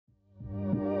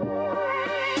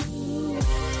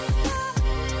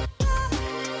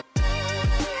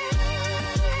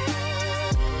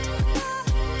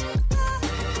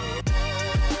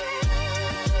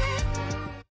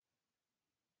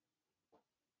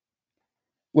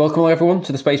Welcome everyone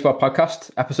to the Spacebar Podcast,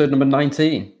 episode number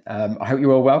 19. I hope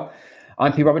you're all well.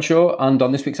 I'm P. Robert Shaw, and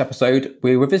on this week's episode,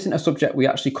 we're revisiting a subject we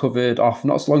actually covered off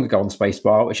not so long ago on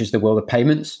Spacebar, which is the world of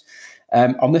payments.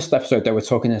 On this episode, though, we're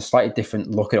taking a slightly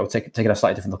different look at it, or taking a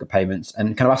slightly different look at payments,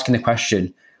 and kind of asking the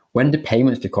question, when do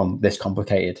payments become this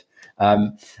complicated?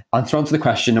 And to answer the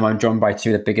question, I'm joined by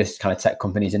two of the biggest kind of tech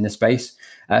companies in this space.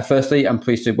 Firstly, I'm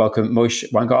pleased to welcome Moish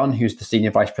Weingarten, who's the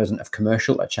Senior Vice President of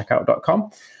Commercial at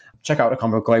Checkout.com.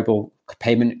 Checkout.com, a global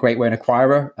payment gateway and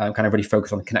acquirer, kind of really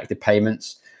focused on connected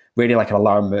payments, really like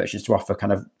allowing merchants to offer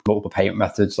kind of multiple payment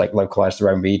methods, like localize their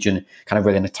own region, kind of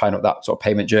really tying up that sort of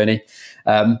payment journey.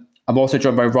 I'm also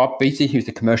joined by Rob Beattie, who's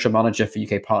the commercial manager for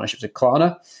UK partnerships at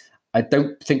Klarna. I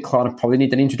don't think Klarna probably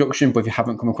need an introduction, but if you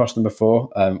haven't come across them before,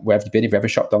 where have you been? Have you ever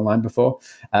shopped online before?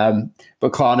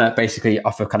 But Klarna basically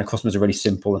offer kind of customers a really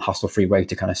simple and hassle-free way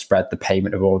to kind of spread the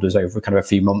payment of orders over kind of a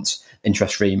few months,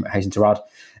 interest-free, hasten to add.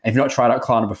 And if you've not tried out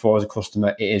Klarna before as a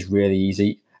customer, it is really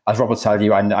easy. As Rob will tell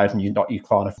you, I've not used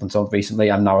Klarna until recently.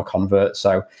 I'm now a convert.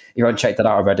 So if you haven't checked that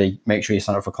out already, make sure you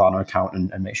sign up for a Klarna account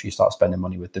and make sure you start spending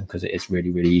money with them, because it is really,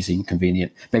 really easy and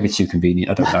convenient. Maybe too convenient,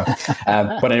 I don't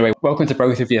know. But anyway, welcome to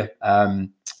both of you.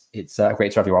 It's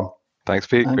great to have you on. Thanks,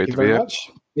 Pete. Great to be here.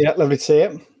 Yeah, lovely to see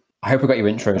you. I hope I got your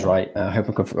intros right.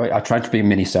 I tried to be a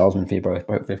mini salesman for you both,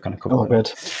 but hopefully I've kind of covered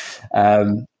it.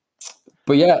 Good.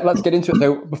 But yeah, let's get into it.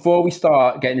 So before we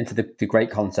start getting into the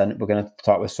great content, we're going to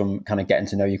start with some kind of getting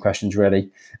to know you questions, really.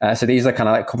 So these are kind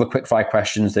of like a couple of quick fire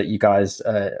questions that you guys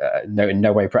know in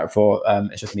no way prep for.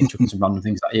 It's just me chucking some random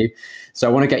things at you. So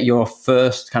I want to get your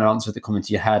first kind of answers that come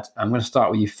into your head. I'm going to start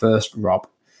with you first, Rob.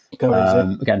 Go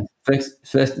again, first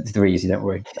it's very easy, don't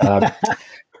worry.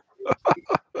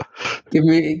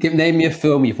 Name me a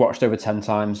film you've watched over 10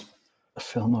 times. A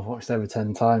film I've watched over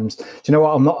 10 times. Do you know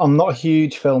what? I'm not a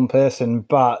huge film person,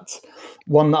 but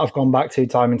one that I've gone back to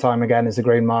time and time again is The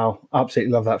Green Mile.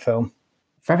 Absolutely love that film.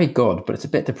 Very good, but it's a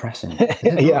bit depressing.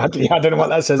 I don't know what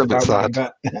that says about me,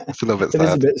 but it's a little bit sad. It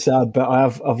is a bit sad, but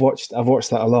I've watched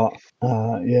that a lot.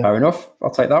 Yeah. Fair enough.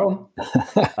 I'll take that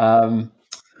one.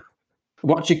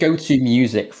 What's your go-to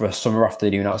music for a summer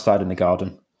afternoon outside in the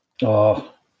garden? Oh,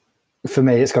 for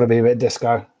me, it's got to be a bit of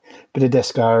disco. Bit of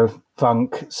disco,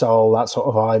 funk, soul, that sort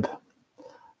of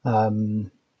vibe.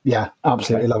 Yeah,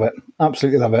 absolutely love it.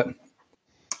 Absolutely love it.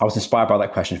 I was inspired by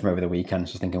that question from over the weekend.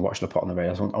 So I was thinking, what should I put on the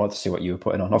radio? I want to see what you were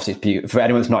putting on. Obviously, it's beautiful. For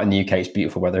anyone that's not in the UK, it's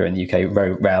beautiful weather in the UK.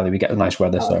 Very rarely we get the nice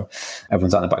weather, so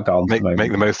everyone's out in the back garden.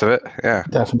 Make the most of it. Yeah,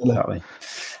 definitely. Exactly.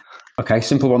 Okay,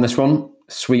 simple one. This one: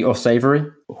 sweet or savoury?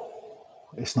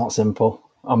 It's not simple.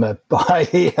 I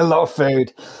eat a lot of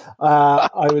food.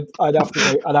 I'd have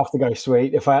to go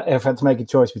sweet. If I had to make a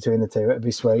choice between the two, it'd be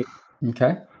sweet.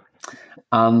 Okay.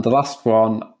 And the last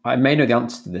one, I may know the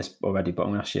answer to this already, but I'm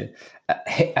going to ask you.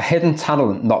 A hidden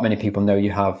talent not many people know you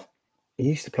have. I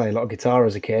used to play a lot of guitar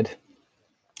as a kid.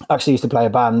 Actually, used to play a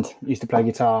band. Used to play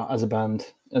guitar as a band.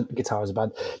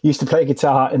 Used to play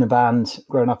guitar in a band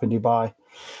growing up in Dubai.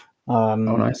 Oh,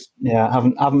 nice. Yeah, I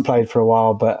haven't played for a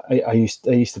while, but I used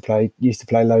to play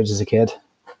loads as a kid.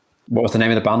 What was the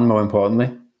name of the band, more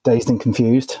importantly? Dazed and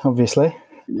Confused, obviously.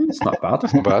 It's not bad.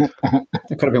 It's not bad.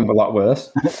 It could have been a lot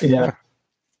worse. Yeah.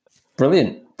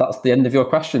 Brilliant. That's the end of your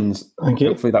questions. Thank you.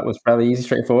 Hopefully that was fairly easy,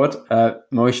 straightforward.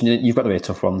 Moish, you've got to be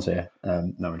tough ones here.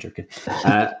 No, I'm joking.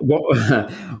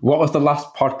 What was the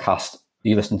last podcast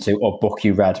you listened to or book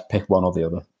you read? Pick one or the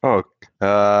other. Oh,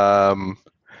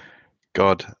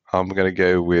 God, I'm going to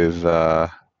go with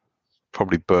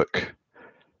probably book.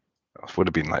 It would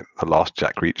have been like the last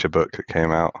Jack Reacher book that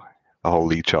came out, the whole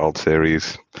Lee Child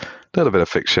series. A little bit of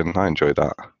fiction. I enjoyed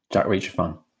that. Jack Reacher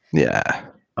fan. Yeah.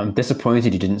 I'm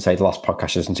disappointed you didn't say the last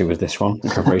podcast you listened to was this one in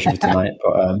preparation for tonight.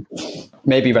 But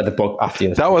maybe you read the book after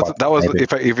you. That was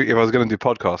if I was going to do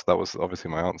podcast, that was obviously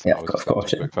my answer. Yeah, of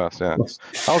course. First, yeah.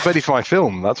 I was ready for my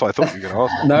film. That's what I thought you were going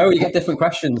to ask. No, you get different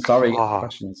questions. Sorry,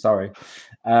 Sorry.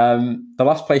 The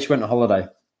last place you went on holiday.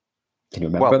 Can you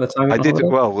remember the time? I did.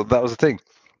 Well, that was the thing.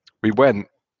 Me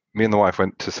and the wife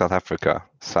went to South Africa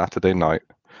Saturday night.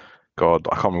 God,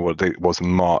 I can't remember what date it was in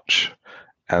March.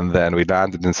 And then we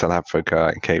landed in South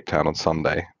Africa in Cape Town on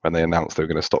Sunday when they announced they were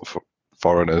going to stop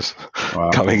foreigners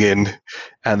coming in.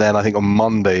 And then I think on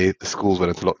Monday, the schools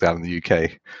went into lockdown in the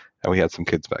UK and we had some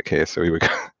kids back here. So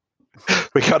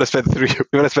we kind of spent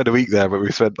a week there, but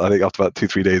we spent, I think, after about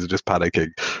 2-3 days of just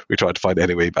panicking. We tried to find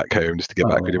any way back home just to get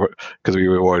back because we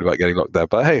were worried about getting locked down.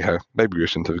 But hey ho, maybe we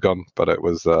shouldn't have gone. But it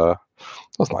was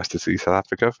nice to see South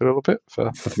Africa for a little bit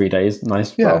for 3 days.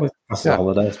 Nice. Yeah, well, that's a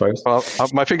holiday, I suppose. Well,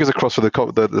 my fingers are crossed for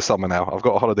the summer now. I've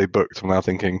got a holiday booked. I'm now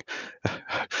thinking,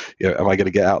 am I going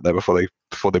to get out there before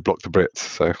they block the Brits?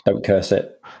 So don't curse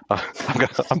it.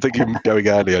 I'm thinking going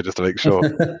earlier just to make sure.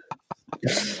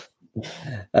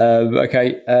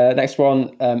 Okay, next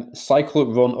one.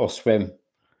 Cycle, run, or swim?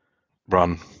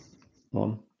 Run.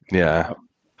 Run. Yeah.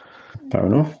 Fair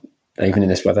enough. Even in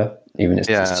this weather, even it's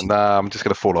I'm just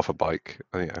going to fall off a bike.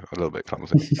 A little bit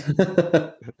clumsy.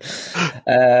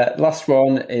 Last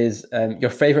one is your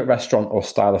favorite restaurant or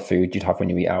style of food you'd have when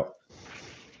you eat out.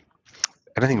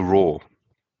 Anything raw.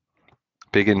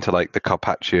 Big into like the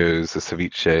carpaccios, the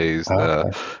ceviches,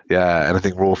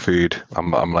 anything raw food.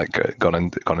 I'm like gone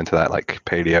into that like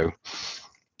paleo.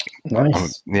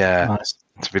 Nice. Nice.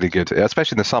 It's really good,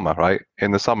 especially in the summer, right?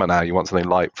 In the summer now, you want something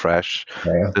light, fresh,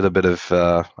 a little bit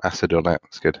of acid on it.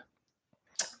 It's good.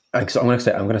 I'm going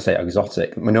to say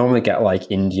exotic. We normally get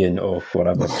like Indian or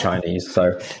whatever, Chinese.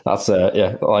 So that's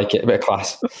I like it, a bit of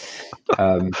class.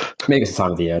 Maybe it's the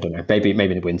time of the year. I don't know. Maybe in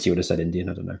the winter you would have said Indian.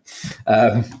 I don't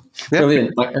know.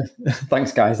 Brilliant.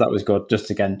 Thanks, guys. That was good.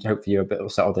 Just again, hopefully you're a bit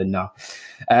settled in now.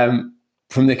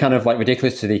 From the kind of like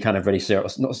ridiculous to the kind of really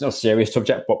serious, not serious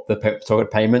subject, but the talk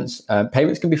of payments.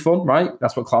 Payments can be fun, right?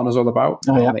 That's what Klarna's all about.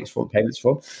 It makes payments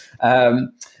fun.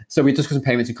 So we discussed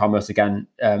commerce in commerce again.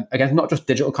 Again, not just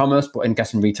digital commerce, but in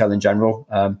guessing retail in general.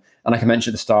 And like I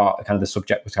mentioned at the start, kind of the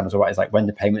subject was kind of what is like when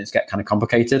the payments get kind of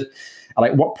complicated. And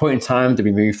like what point in time do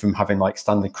we move from having like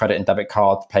standard credit and debit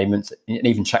card payments and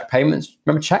even check payments?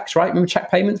 Remember checks, right? Remember check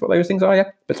payments? What those things are?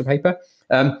 Yeah, bits of paper.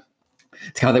 To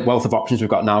kind of the wealth of options we've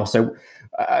got now. So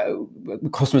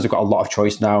customers have got a lot of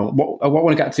choice now. What I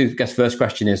want to get to, I guess, first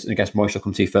question is, and I guess Moish will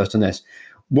come to you first on this.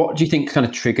 What do you think kind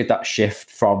of triggered that shift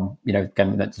from,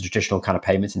 again, the traditional kind of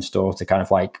payments in store to kind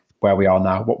of like where we are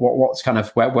now? What's kind of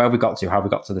where we got to? How have we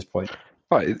got to this point?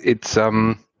 Right, it's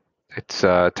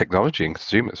technology and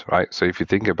consumers, right? So if you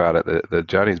think about it, the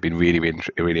journey has been really, really,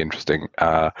 really interesting in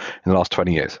the last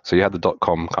 20 years. So you had the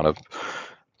 .com kind of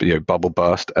bubble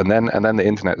burst, and then the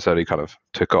internet slowly kind of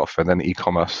took off, and then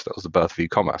e-commerce, that was the birth of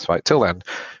e-commerce, right? Till then,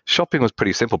 shopping was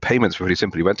pretty simple. Payments were pretty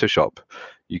simple. You went to a shop,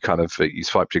 you kind of you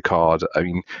swiped your card. I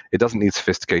mean, it doesn't need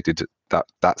sophisticated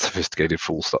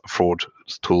fraud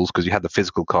tools, because you had the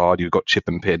physical card, you've got chip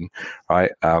and pin, right?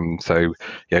 So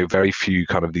very few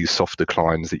kind of these soft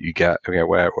declines that you get,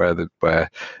 where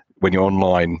when you're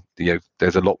online,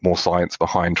 there's a lot more science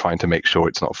behind trying to make sure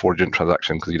it's not a fraudulent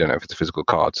transaction, because you don't know if it's a physical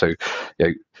card. So,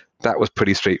 that was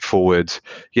pretty straightforward.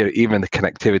 Even the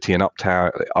connectivity and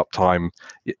uptime,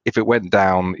 if it went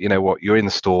down, you're in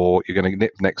the store, you're going to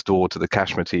nip next door to the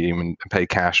Cashmere team and pay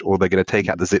cash, or they're going to take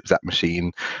out the ZipZap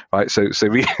machine, right? So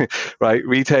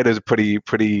retailers are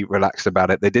pretty relaxed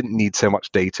about it. They didn't need so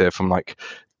much data from like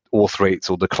auth rates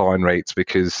or decline rates,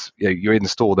 because you're in the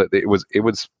store, that it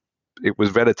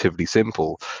was relatively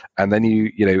simple. And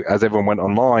then as everyone went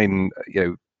online,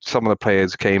 some of the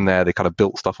players came there, they kind of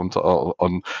built stuff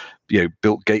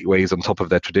built gateways on top of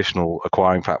their traditional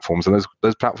acquiring platforms, and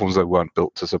those platforms that weren't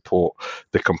built to support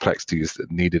the complexities that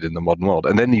needed in the modern world.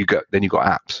 And then you got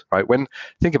apps, right?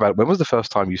 Think about it, when was the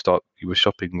first time you were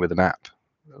shopping with an app?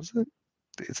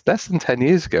 It's less than 10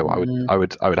 years ago. I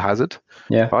would hazard.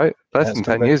 Yeah. Right. Less than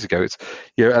 10 years ago. It's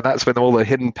and that's when all the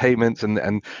hidden payments and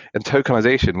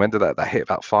tokenization. When did that hit?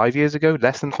 About 5 years ago.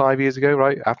 Less than 5 years ago,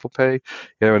 right? Apple Pay.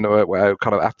 And where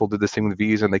kind of Apple did this thing with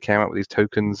Visa, and they came out with these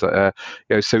tokens. So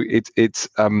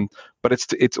but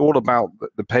it's all about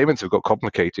the payments have got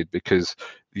complicated, because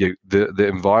the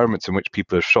environments in which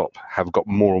people shop have got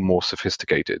more and more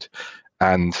sophisticated,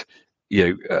 and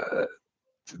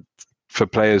for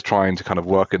players trying to kind of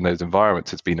work in those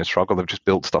environments, it's been a struggle. They've just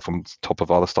built stuff on top of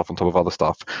other stuff on top of other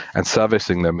stuff, and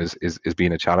servicing them is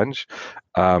been a challenge.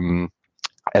 And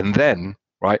then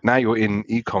right now you're in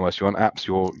e-commerce, you're on apps,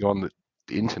 you're on the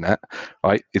internet,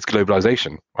 right? It's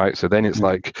globalization, right? So then it's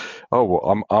like, oh,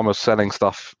 well, I'm selling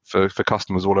stuff for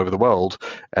customers all over the world,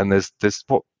 and there's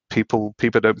what people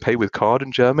don't pay with card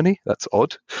in Germany. That's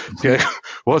odd.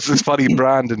 What's this funny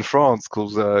brand in France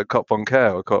called Carte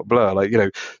Bancaire or Carte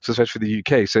Bleue? So especially the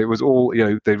UK. So it was all,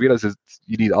 they realized that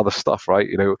you need other stuff, right?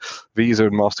 Visa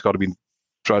and MasterCard have been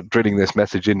drilling this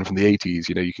message in from the 80s.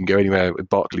 You can go anywhere with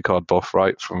Barclaycard BOF,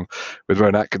 right, with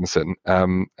Rowan Atkinson.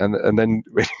 And then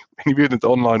when you move into the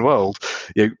online world,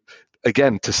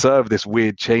 again, to serve this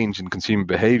weird change in consumer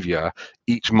behavior,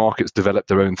 each market's developed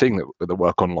their own thing that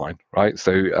work online, right?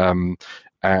 So,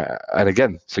 and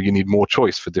again, so you need more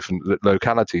choice for different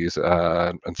localities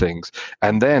and things.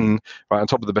 And then, right on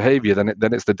top of the behavior,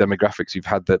 then it's the demographics. You've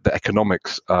had the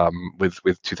economics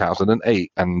with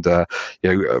 2008 and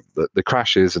the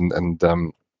crashes and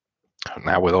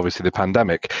now with obviously the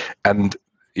pandemic, and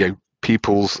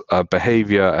people's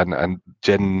behavior and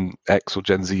Gen X or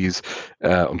Gen Z's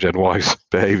or Gen Y's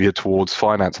behavior towards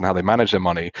finance and how they manage their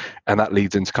money, and that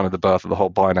leads into kind of the birth of the whole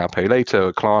buy now pay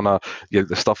later, Klarna,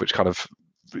 the stuff which kind of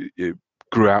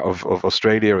grew out of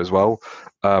Australia as well.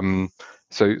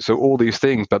 So all these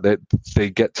things, but they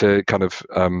get to kind of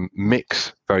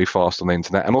mix very fast on the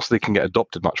internet, and also they can get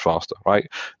adopted much faster, right?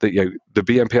 The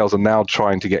BNPLs are now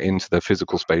trying to get into the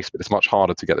physical space, but it's much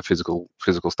harder to get the physical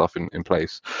stuff in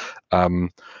place. I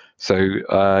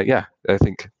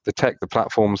think the tech, the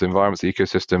platforms, the environments, the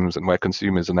ecosystems, and where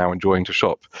consumers are now enjoying to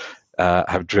shop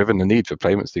have driven the need for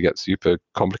payments to get super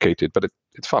complicated, but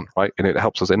it's fun, right? And it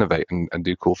helps us innovate and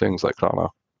do cool things like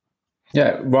Klarna.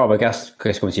 Yeah, Rob, I guess,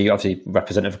 Chris, coming to you, obviously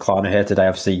representative of Klarna here today.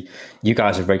 Obviously, you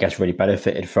guys have, really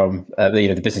benefited from,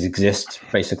 the business exists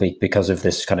basically because of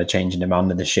this kind of change in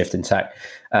demand and the shift in tech.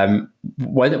 At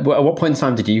what point in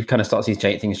time did you kind of start to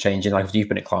see things changing? Like, you've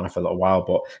been at Klarna for a little while,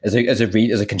 but as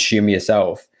a consumer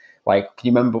yourself, like, can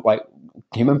you remember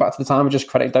back to the time of just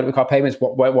credit debit card payments?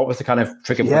 What was the kind of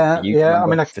trigger point for you? Yeah, I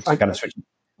mean, I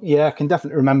can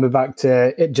definitely remember back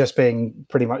to it just being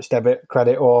pretty much debit,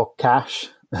 credit, or cash.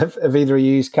 Have either of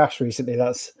you used cash recently?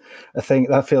 That's a thing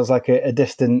that feels like a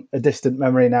distant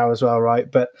memory now as well, right?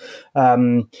 But I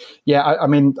mean,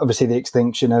 obviously the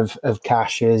extinction of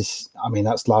cash is, I mean,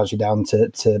 that's largely down to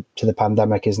the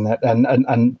pandemic, isn't it?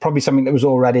 And probably something that was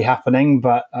already happening,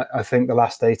 but I think the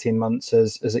last 18 months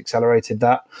has accelerated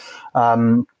that.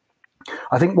 I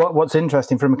think what's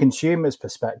interesting from a consumer's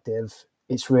perspective,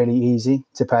 it's really easy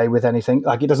to pay with anything.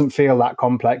 Like, it doesn't feel that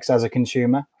complex as a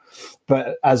consumer.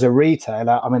 But as a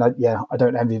retailer, I mean, I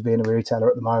don't envy being a retailer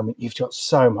at the moment. You've got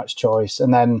so much choice.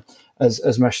 And then,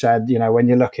 as Mush said, when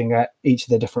you're looking at each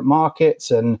of the different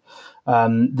markets and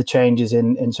the changes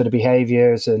in sort of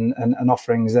behaviors and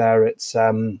offerings there, it's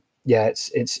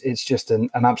just an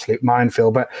absolute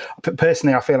minefield. But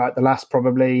personally, I feel like the last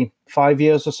probably 5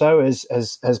 years or so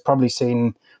has probably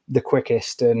seen the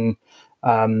quickest and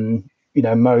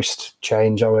most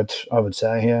change. I would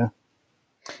say, yeah.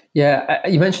 Yeah,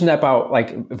 you mentioned that about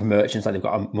like the merchants, like they've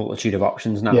got a multitude of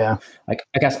options now. Yeah. Like,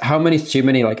 I guess how many is too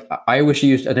many? Like, I always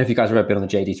use, I don't know if you guys have ever been on the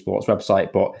JD Sports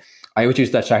website, but I always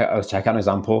use their checkout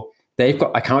example. They've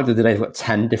got, I counted the day, they've got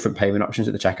 10 different payment options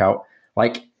at the checkout.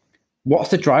 Like,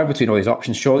 what's the drive between all these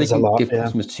options? Surely you can give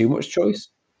customers too much choice.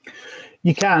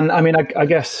 You can. I mean, I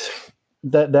guess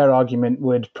that their argument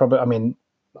would probably, I mean,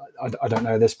 I don't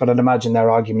know this, but I'd imagine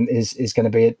their argument is going to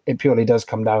be it purely does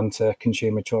come down to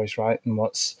consumer choice, right? And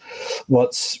what's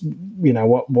what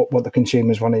the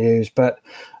consumers want to use. But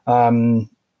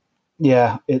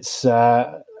it's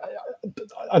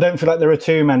I don't feel like there are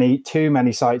too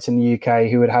many sites in the UK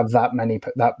who would have that many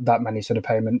sort of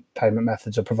payment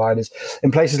methods or providers.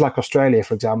 In places like Australia,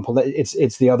 for example,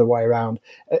 it's the other way around.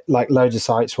 Like, loads of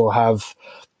sites will have,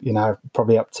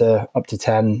 probably up to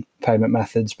 10 payment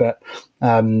methods. But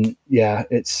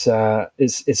it's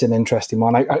an interesting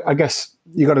one. I guess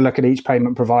you got to look at each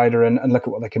payment provider and look at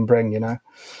what they can bring. I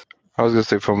was going to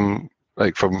say from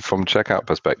checkout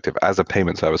perspective, as a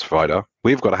payment service provider,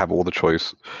 we've got to have all the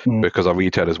choice because our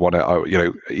retailers want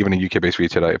to, even a UK-based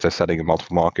retailer, if they're selling in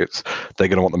multiple markets, they're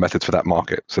going to want the methods for that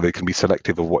market, so they can be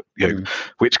selective of what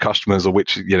which customers or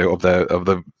which of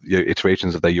the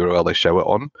iterations of their URL they show it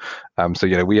on.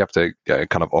 So we have to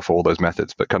kind of offer all those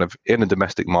methods, but kind of in a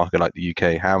domestic market like the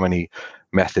UK, how many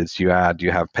methods you add? You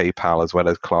have PayPal as well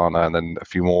as Klarna, and then a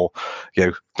few more,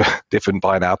 different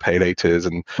buy now pay laters,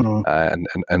 and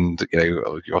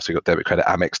you also got debit, credit,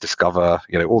 Amex, Discover,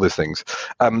 all these things.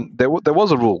 There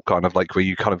was a rule kind of like where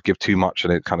you kind of give too much,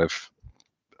 and it kind of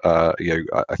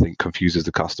I think confuses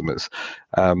the customers.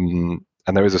 And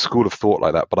there is a school of thought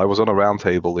like that. But I was on a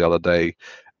roundtable the other day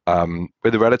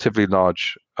with a relatively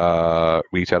large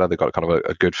retailer. They've got kind of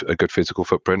a good physical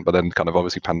footprint, but then kind of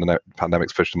obviously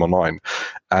pandemics pushed them online.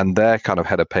 And their kind of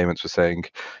head of payments was saying,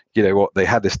 they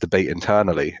had this debate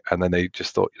internally, and then they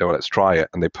just thought, let's try it,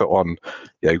 and they put on,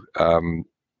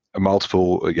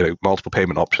 multiple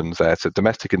payment options there. So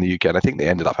domestic in the UK, and I think they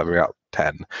ended up having about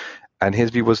 10. And his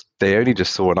view was they only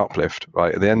just saw an uplift,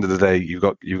 right? At the end of the day, you've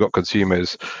got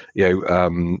consumers,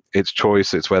 it's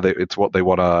choice, it's what they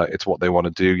wanna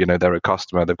do. They're a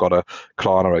customer, they've got a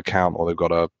Klarna account, or they've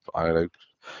got a, I don't know,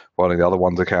 one of the other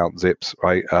one's account, Zips,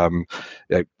 right?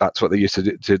 That's what they're used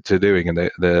to doing, and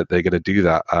they're going to do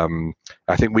that.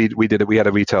 I think we did it. We had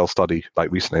a retail study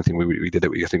like recently. I think we did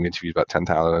it. I think we interviewed about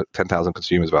 10,000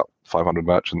 consumers, about 500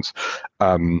 merchants.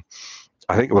 I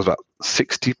think it was about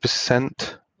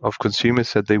 60% of consumers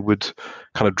said they would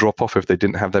kind of drop off if they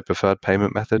didn't have their preferred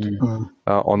payment method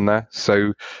on there.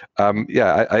 So, I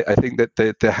think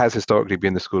that there has historically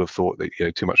been the school of thought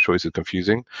that too much choice is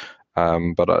confusing.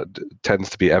 But tends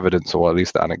to be evidence, or at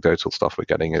least the anecdotal stuff we're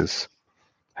getting is,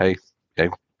 hey,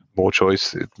 more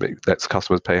choice, it lets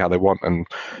customers pay how they want, and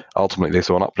ultimately they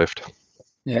saw an uplift.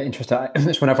 Yeah, interesting.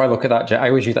 Just whenever I look at that, I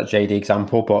always use that JD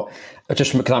example, but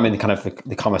just because I'm in kind of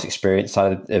the commerce experience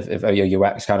side of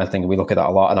UX kind of thing, we look at that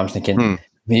a lot, and I'm thinking, from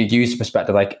a user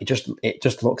perspective, like it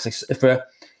just looks like for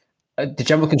the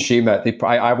general consumer.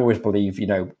 I've always believed,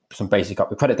 some basic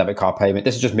credit debit card payment.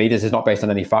 This is just me. This is not based on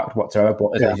any fact whatsoever.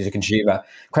 But as a consumer,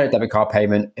 credit debit card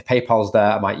payment. If PayPal's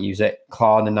there, I might use it.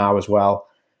 Klarna now as well.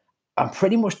 I'm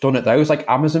pretty much done at those. Like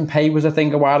Amazon Pay was a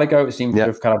thing a while ago. It seems to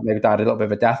have kind of maybe died a little bit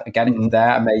of a death. Again, it's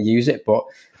there. I may use it, but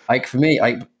like for me,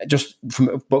 like just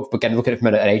again looking at it from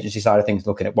an agency side of things,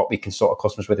 looking at what we can sort of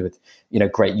customers with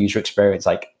great user experience.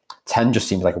 Like 10 just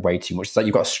seems like way too much. It's like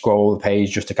you've got to scroll the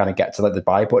page just to kind of get to like the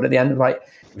buy button at the end. Like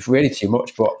it's really too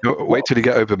much. But wait till you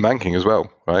get open banking as well,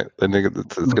 right? Then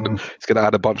it's going to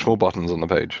add a bunch more buttons on the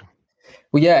page.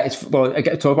 Well, yeah, I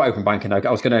get to talk about open banking. I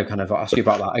was going to kind of ask you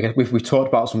about that. I guess we've talked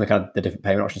about some of the kind of the different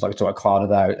payment options, like we talked about Klarna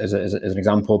there as an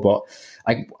example. But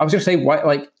I was going to say,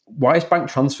 why is bank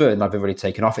transfer never really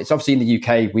taken off? It's obviously in the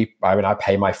UK. I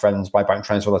pay my friends by bank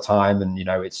transfer all the time, and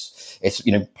it's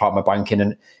part of my banking.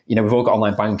 And we've all got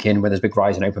online banking where there's big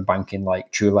rise in open banking,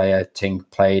 like TrueLayer, Tink,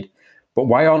 Plaid. But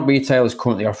why aren't retailers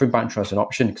currently offering bank transfer an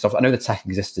option? Because I know the tech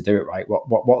exists to do it, right?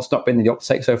 What's not been the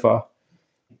uptake so far?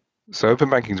 So open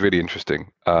banking is really interesting.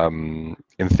 In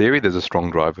theory, there's a strong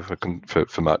driver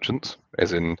for merchants,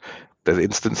 as in there's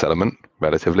instant settlement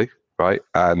relatively, right?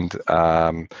 And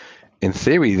in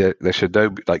theory, there should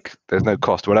there's no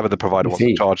cost. Whatever the provider wants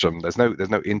to charge them, there's no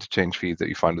interchange fees that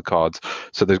you find with cards.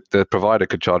 So the provider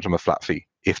could charge them a flat fee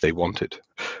if they wanted.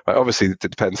 Right? Obviously, it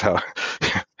depends how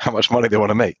much money they want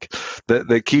to make.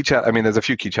 The key there's a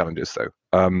few key challenges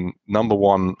though. Number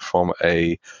one, from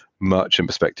a merchant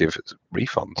perspective, is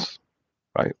refunds.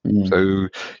 Right. So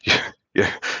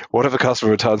what if a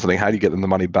customer returns something? How do you get them the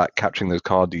money back? Capturing those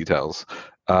card details.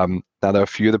 Now there are a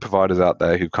few of the providers out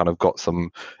there who kind of got some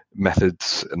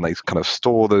methods, and they kind of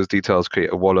store those details,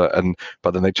 create a wallet,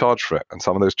 but then they charge for it. And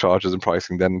some of those charges and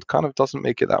pricing then kind of doesn't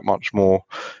make it that much more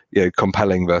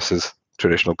compelling versus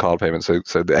traditional card payments.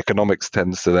 So the economics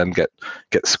tends to then get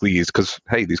squeezed because,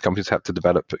 hey, these companies have to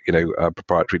develop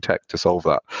proprietary tech to solve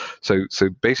that. So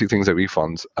basic things like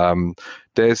refunds.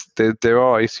 There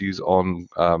are issues on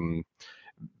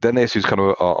then the issues kind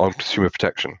of are on consumer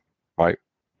protection, right?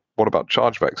 What about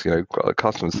chargebacks?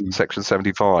 Customers section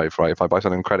 75, right? If I buy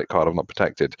something on credit card, I'm not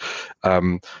protected.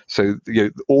 So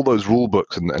all those rule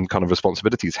books and kind of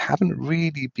responsibilities haven't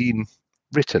really been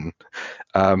written.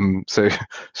 So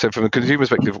from a consumer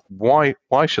perspective, why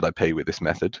should I pay with this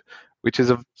method, which is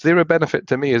of zero benefit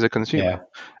to me as a consumer?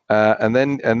 And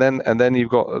then you've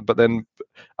got, but then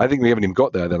I think we haven't even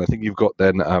got there. Then I think you've got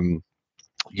then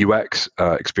UX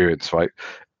experience, right?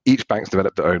 Each bank's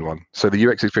developed their own one, so the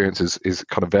UX experience is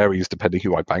kind of varies depending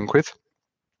who I bank with,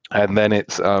 and then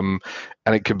it's and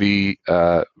it can be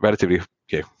relatively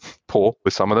poor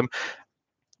with some of them.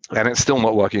 And it's still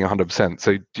not working 100%.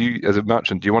 So do you, as a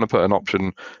merchant, do you want to put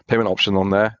an payment option on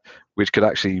there, which could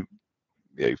actually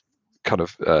kind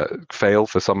of fail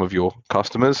for some of your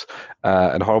customers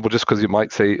and horrible just because it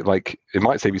might save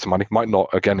you some money, might not,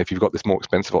 again, if you've got this more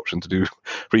expensive option to do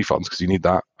refunds because you need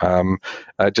that,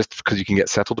 just because you can get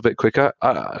settled a bit quicker.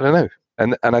 I don't know.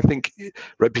 And I think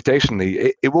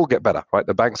reputationally, it will get better, right?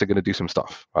 The banks are going to do some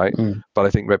stuff, right? But I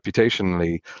think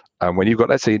reputationally, when you've got,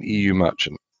 let's say, an EU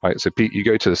merchant, right? So Pete, you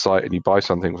go to the site and you buy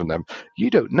something from them.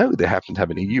 You don't know they happen to have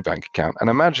an EU bank account, and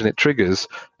imagine it triggers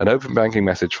an open banking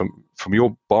message from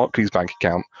your Barclays bank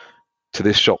account to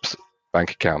this shop's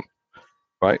bank account,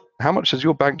 right? How much does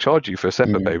your bank charge you for a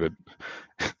SEPA payment?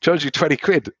 Charge you 20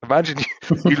 quid. Imagine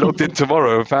you logged in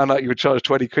tomorrow and found out you were charged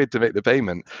 20 quid to make the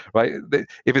payment, right?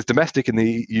 If it's domestic in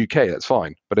the UK, that's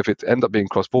fine. But if it ends up being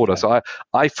cross-border, so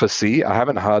I foresee, I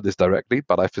haven't heard this directly,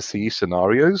 but I foresee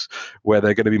scenarios where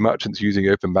they're going to be merchants using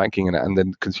open banking and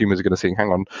then consumers are going to say,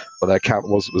 hang on, well, their account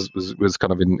was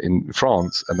kind of in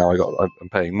France and now I'm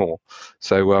paying more.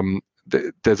 So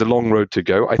there's a long road to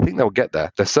go. I think they'll get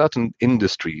there. There's certain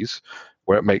industries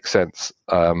where it makes sense,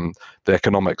 the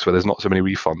economics, where there's not so many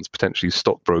refunds, potentially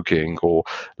stockbroking or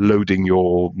loading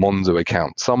your Monzo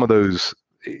account. Some of those,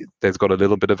 there's got a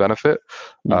little bit of benefit,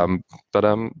 but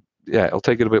it'll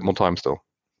take it a bit more time still.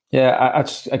 Yeah, I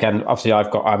just, again, obviously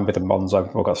I'm with a Monzo,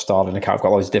 I've got a Starling account, I've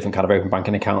got all these different kind of open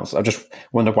banking accounts. I just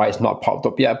wonder why it's not popped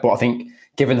up yet, but I think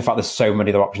given the fact there's so many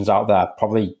other options out there,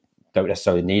 probably don't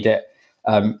necessarily need it.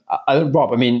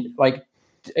 Rob, I mean, like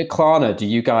at Klarna, do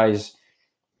you guys...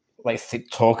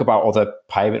 talk about other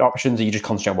payment options? Are you just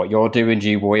concentrate on what you're doing? Do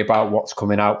you worry about what's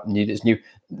coming out that's new?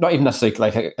 Not even necessarily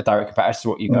like a direct competitor to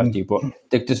what you guys do, but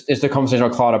is the conversation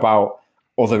on Klarna about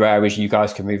other areas you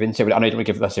guys can move into? I know you don't want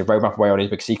to give, let's say, a roadmap away or any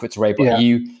big secrets away, but are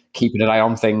you keeping an eye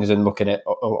on things and looking at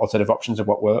alternative options of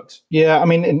what works? Yeah, I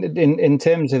mean, in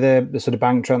terms of the sort of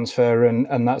bank transfer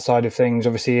and that side of things,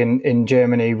 obviously in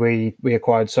Germany we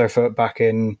acquired Sofort back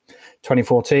in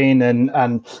 2014,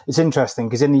 and it's interesting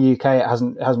because in the UK it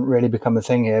hasn't really become a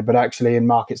thing here, but actually in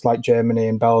markets like Germany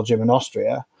and Belgium and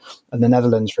Austria and the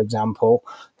Netherlands, for example,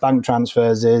 bank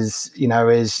transfers is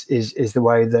the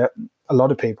way that a lot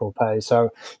of people pay. So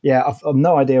yeah, I've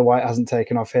no idea why it hasn't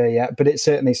taken off here yet, but it's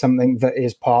certainly something that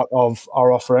is part of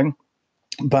our offering.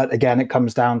 But again, it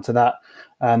comes down to that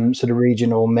sort of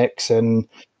regional mix and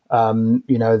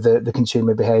the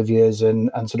consumer behaviours and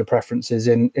sort of preferences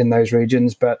in those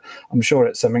regions. But I'm sure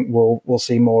it's something we'll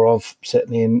see more of,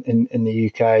 certainly in the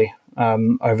UK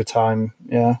over time.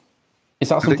 Yeah. Is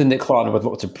that something that Klarna would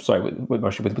look to? Sorry, with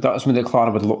that something that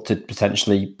Klarna would look to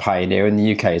potentially pioneer in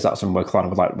the UK? Is that something where Klarna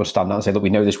would stand out and say, look,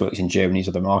 we know this works in Germany's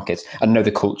other markets, and know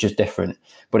the culture's different,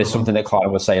 but it's something that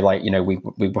Klarna would say, like, we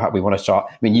want to start.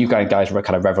 I mean, you guys were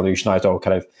kind of revolutionised or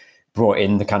kind of brought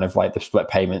in the kind of like the split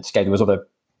payment scale. There was other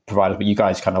providers, but you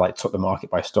guys kind of like took the market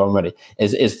by storm. Really,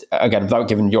 is again, without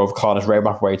giving your Klarna's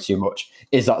roadmap away too much,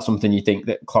 is that something you think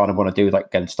that Klarna want to do? Like,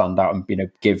 again, stand out and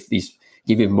give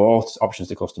you more options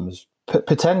to customers?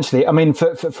 Potentially. I mean,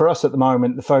 for us at the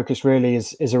moment, the focus really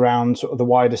is around sort of the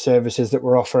wider services that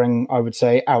we're offering, I would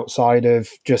say, outside of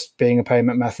just being a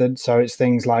payment method. So it's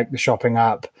things like the shopping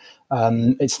app.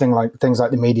 It's things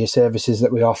like the media services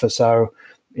that we offer. So,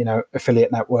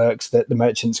 affiliate networks that the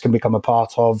merchants can become a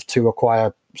part of to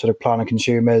acquire sort of Klarna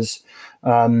consumers.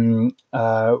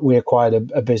 We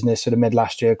acquired a business sort of mid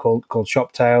last year called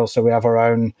Shoptail. So we have our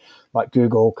own like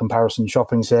Google comparison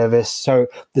shopping service. So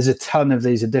there's a ton of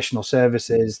these additional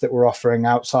services that we're offering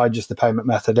outside just the payment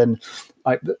method. And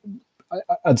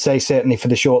I'd say certainly for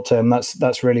the short term,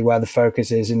 that's really where the focus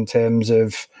is in terms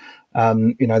of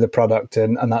the product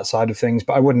and that side of things.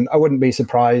 But I wouldn't be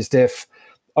surprised if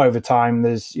over time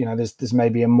there's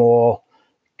maybe a more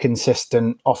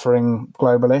consistent offering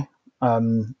globally.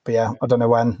 But yeah, I don't know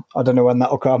when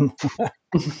that'll come.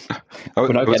 I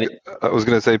was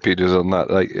going to say, Peter, on that,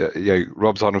 like,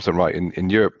 Rob's 100% right. In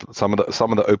Europe, some of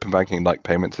the open banking like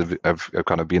payments have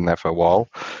kind of been there for a while,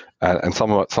 and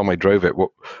some way drove it.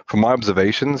 From my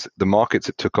observations, the markets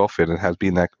it took off in and has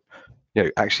been there,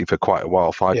 actually for quite a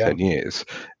while, 10 years,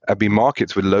 have been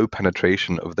markets with low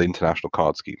penetration of the international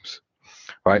card schemes.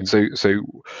 Right.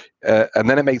 And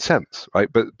then it made sense.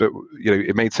 Right. But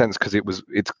it made sense because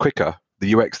it's quicker.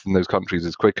 The UX in those countries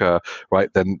is quicker,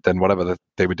 right, than whatever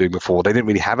they were doing before. They didn't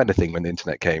really have anything when the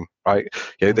internet came, right?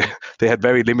 They had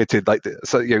very limited,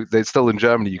 they're still in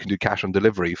Germany. You can do cash on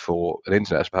delivery for an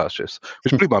internet purchase,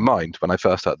 which blew my mind when I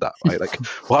first heard that. Right, like,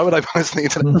 why would I personally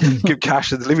give cash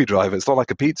to the delivery driver? It's not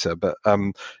like a pizza, but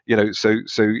so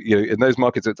in those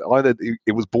markets, it's either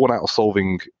it was born out of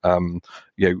solving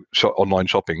online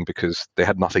shopping because they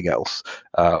had nothing else,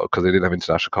 because they didn't have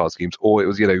international card schemes, or it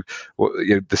was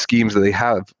the schemes that they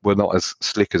have were not as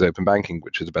slick as open banking,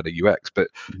 which is a better UX. But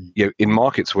in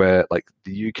markets where like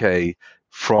the UK,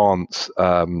 France,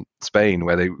 Spain,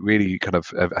 where they really kind of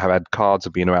have had cards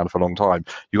have been around for a long time,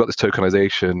 you've got this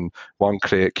tokenization, one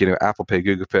click, Apple Pay,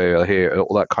 Google Pay here,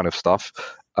 all that kind of stuff.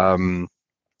 And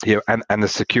the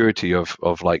security of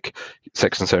like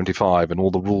Section 75 and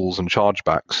all the rules and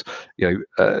chargebacks,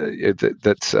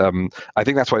 I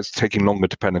think that's why it's taking longer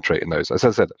to penetrate in those. As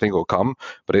I said, I think it will come,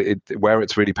 but where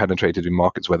it's really penetrated in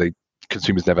markets where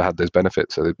consumers never had those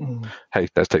benefits. So, hey,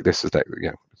 let's take this as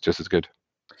it's just as good.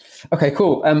 Okay,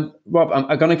 cool. Rob,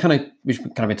 I'm going to we've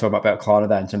been talking about Klarna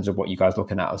there in terms of what you guys are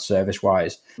looking at service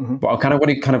wise, but I want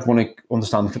to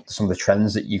understand some of the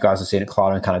trends that you guys are seeing at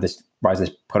Klarna and kind of this rise of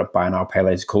this kind of buy now, pay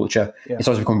later culture. Yeah. It's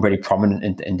also become really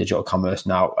prominent in digital commerce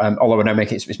now. Although I know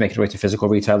it's making its way to physical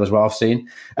retail as well, I've seen.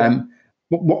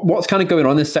 What's kind of going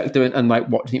on in this sector, and like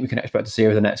what do you think we can expect to see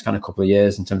over the next kind of couple of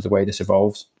years in terms of the way this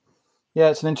evolves? Yeah,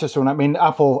 it's an interesting one. I mean,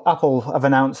 Apple have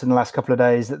announced in the last couple of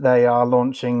days that they are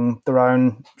launching their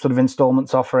own sort of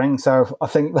installments offering. So I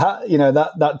think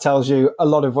that that tells you a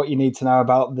lot of what you need to know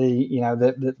about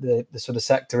the sort of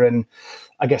sector and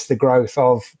I guess the growth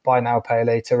of buy now, pay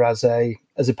later as a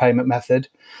payment method.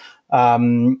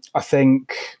 I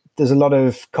think there's a lot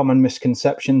of common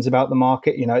misconceptions about the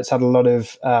market. It's had a lot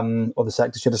of, or the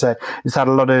sector, should I say, it's had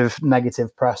a lot of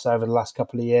negative press over the last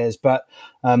couple of years. But,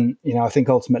 I think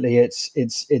ultimately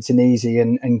it's an easy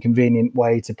and convenient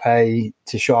way to pay,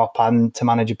 to shop and to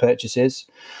manage your purchases.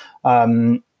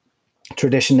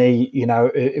 traditionally,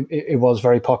 it was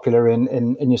very popular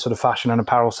in your sort of fashion and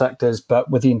apparel sectors, but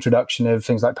with the introduction of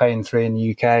things like Pay in 3 in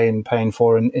the UK and Pay in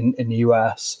 4 in the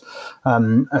US,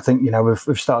 I think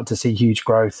we've started to see huge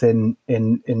growth in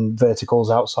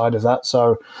verticals outside of that.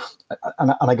 So,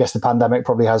 and I guess the pandemic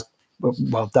probably has,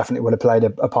 well, definitely would have played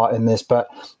a part in this, but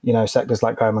sectors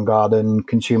like home and garden,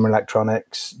 consumer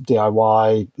electronics,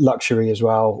 DIY, luxury as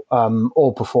well,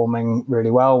 all performing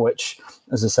really well, which,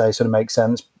 as I say, sort of makes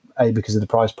sense. A, because of the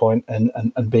price point,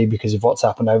 and B, because of what's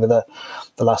happened over the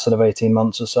last sort of 18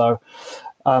 months or so.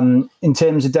 In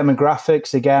terms of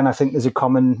demographics, again, I think there's a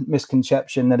common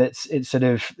misconception that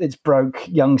it's broke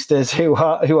youngsters who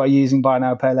are using buy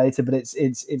now, pay later, but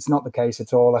it's not the case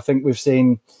at all. I think we've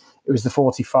seen it was the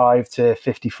 45 to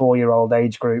 54-year-old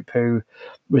age group who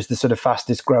was the sort of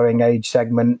fastest growing age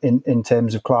segment in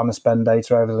terms of Klarna spend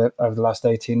data over the last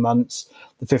 18 months.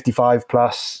 The 55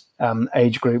 plus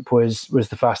age group was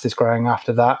the fastest growing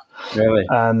after that. Really?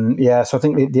 Yeah. So I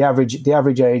think the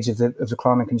average age of the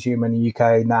Klarna consumer in the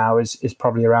UK now is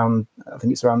probably around, I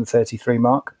think it's around the 33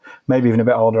 mark, maybe even a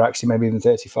bit older, actually, maybe even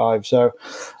 35. So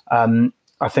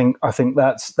I think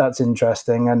that's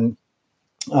interesting. And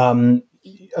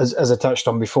as I touched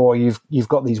on before, you've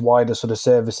got these wider sort of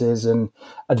services and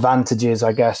advantages,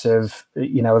 I guess, of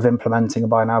implementing a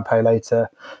buy now, pay later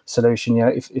solution.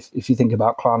 If you think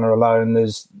about Klarna alone,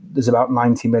 there's about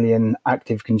 90 million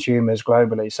active consumers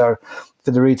globally. So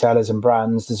for the retailers and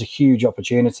brands, there's a huge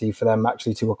opportunity for them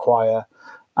actually to acquire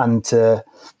and to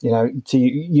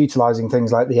utilizing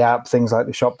things like the app, things like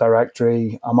the shop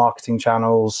directory, our marketing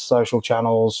channels, social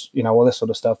channels, all this sort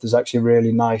of stuff. There's actually a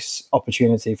really nice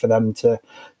opportunity for them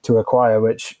to acquire,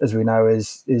 which, as we know,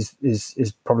 is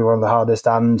probably one of the hardest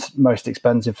and most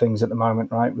expensive things at the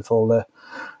moment, right? With all the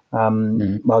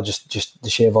just the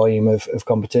sheer volume of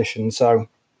competition. So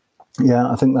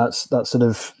yeah, I think that's sort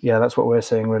of that's what we're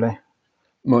seeing really.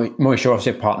 Moish, you're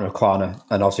obviously a partner of Klarna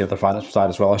and obviously of the financial side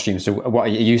as well, I assume. So what are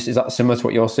you, is that similar to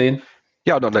what you're seeing?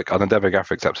 Yeah, no, look, on the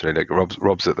demographics, absolutely. Like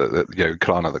Rob's at the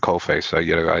Klarna at the coalface, so I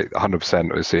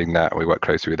 100% was seeing that, and we work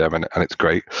closely with them, and it's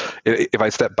great. If I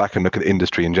step back and look at the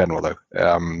industry in general,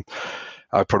 though,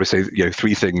 I'd probably say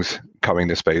three things coming in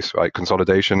this space, right?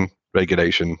 Consolidation,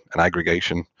 regulation, and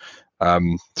aggregation.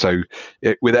 So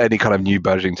with any kind of new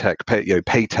burgeoning tech,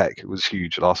 pay tech was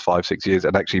huge the last 5-6 years,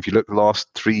 and actually, if you look the last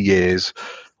 3 years,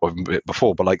 or even a bit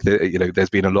before, but there's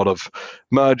been a lot of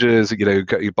mergers,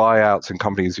 buyouts, and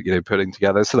companies putting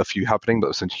together. There's still a few happening, but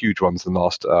there's some huge ones in the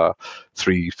last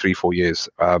 3-4 years.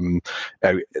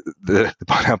 The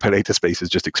buy now, pay later space is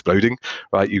just exploding,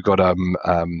 right? You've got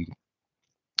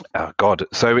oh God!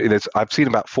 So I've seen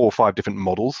about 4 or 5 different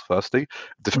models. Firstly,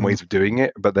 different ways of doing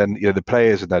it, but then the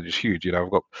players in that is huge.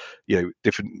 I've got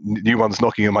different new ones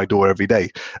knocking on my door every day.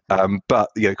 But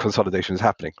consolidation is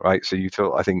happening, right? So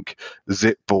I think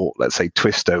Zip bought, let's say,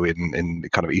 Twisto in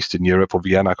kind of Eastern Europe or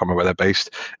Vienna. I can't remember where they're based.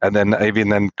 And then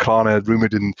Klarna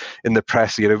rumored in the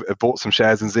press, bought some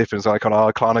shares in Zip, and it's like,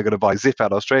 Klarna going to buy Zip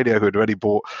out of Australia, who had already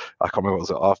bought. I can't remember what was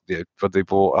it after, but they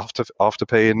bought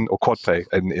Afterpay or QuadPay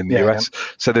in the US. Yeah.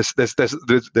 So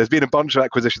there's been a bunch of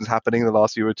acquisitions happening in the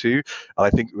last year or two, and I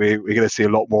think we're going to see a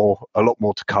lot more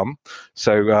to come.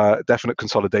 So definite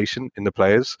consolidation in the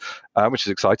players, which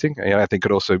is exciting. I think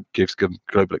it also gives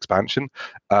global expansion.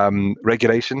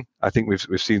 Regulation, I think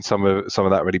we've seen some of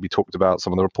that already be talked about.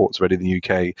 Some of the reports already in the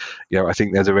UK. I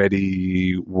think there's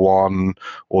already 1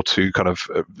 or 2 kind of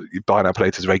buy now pay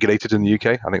laters regulated in the UK.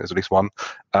 I think there's at least one.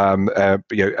 But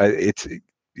it's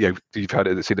you've heard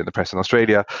it, seen it in the press in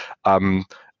Australia.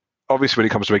 Obviously, when it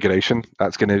comes to regulation,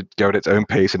 that's going to go at its own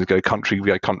pace and go country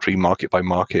by country, market by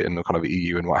market, and the kind of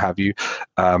EU and what have you.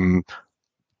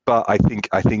 But I think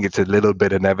it's a little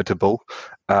bit inevitable.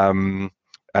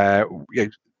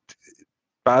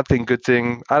 Bad thing, good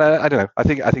thing. I don't know. I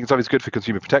think it's always good for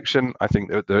consumer protection. I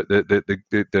think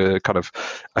the kind of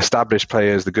established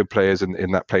players, the good players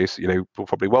in that place, will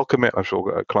probably welcome it. I'm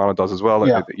sure Klarna does as well.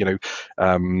 Yeah.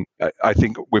 I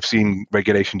think we've seen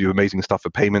regulation do amazing stuff for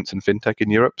payments and fintech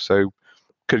in Europe. So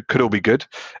could all be good.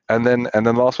 And then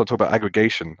last one, talk about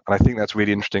aggregation. And I think that's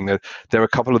really interesting. That there are a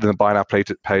couple of them in the buy now pay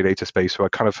later space who I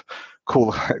kind of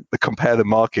compare the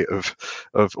market of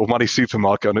or money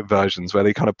supermarket on it versions, where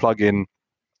they kind of plug in.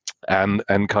 And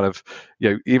kind of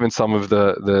even some of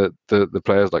the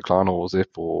players like Klarna or Zip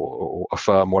or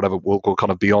Affirm, whatever, will kind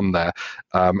of be on there,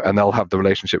 and they'll have the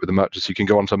relationship with the merchants. You can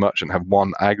go onto a merchant and have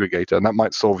one aggregator, and that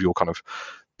might solve your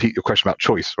question about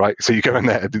choice, right? So you go in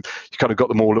there, you kind of got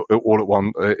them all at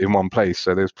one in one place.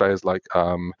 So there's players like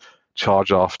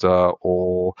Charge After,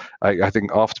 or I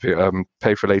think Afterpay,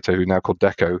 Pay for Later, who are now called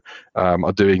Deco,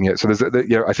 are doing it. So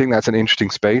I think that's an interesting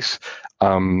space.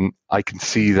 I can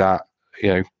see that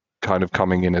kind of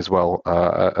coming in as well.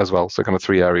 So kind of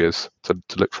three areas to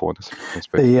look for in this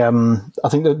space. I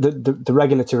think the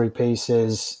regulatory piece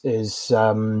is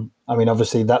I mean,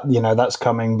 obviously that that's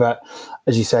coming, but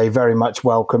as you say, very much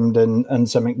welcomed and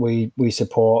something we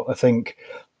support. I think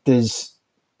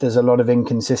there's a lot of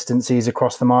inconsistencies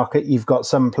across the market. You've got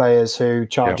some players who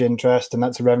charge interest, and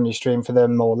that's a revenue stream for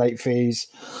them, or late fees,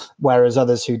 whereas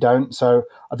others who don't. So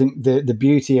I think the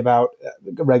beauty about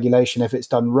regulation, if it's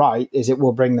done right, is it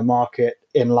will bring the market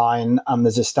in line, and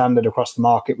there's a standard across the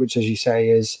market, which, as you say,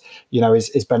 is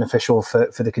beneficial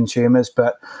for the consumers.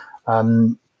 But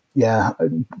God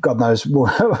knows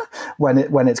when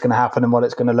it's going to happen and what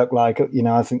it's going to look like.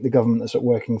 I think the government is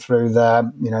working through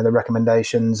the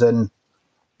recommendations, and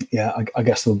I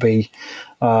guess that'll be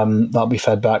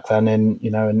fed back then in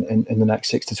the next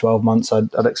 6 to 12 months.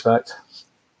 I'd expect.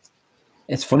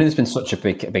 It's funny. There's been such a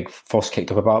big fuss kicked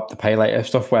up about the pay later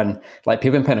stuff when people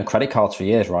have been paying on credit cards for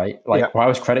years, right? Why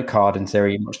was credit card in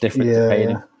theory much different to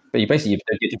paying? But you're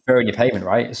deferring your payment,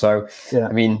 right? So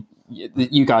I mean,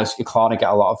 you guys, Klarna get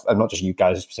a lot of, and not just you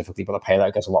guys specifically, but the pay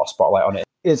later gets a lot of spotlight on it.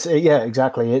 It's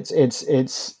exactly. It's.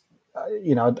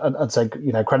 I'd say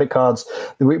credit cards.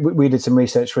 We did some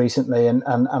research recently, and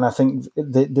I think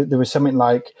there was something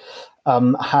like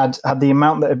had the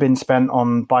amount that had been spent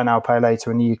on buy now pay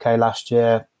later in the UK last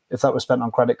year, if that was spent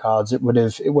on credit cards, it would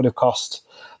have cost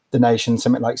the nation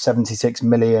something like 76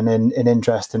 million in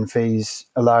interest and fees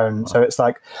alone. Wow. So it's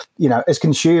as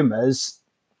consumers,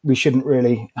 we shouldn't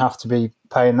really have to be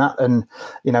paying that, and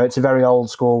it's a very old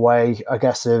school way, I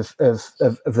guess, of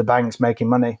the banks making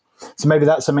money. So maybe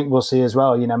that's something we'll see as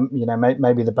well.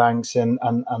 Maybe the banks and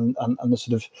the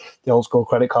sort of the old school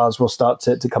credit cards will start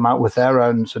to come out with their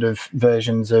own sort of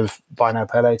versions of buy now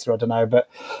pay later. I don't know, but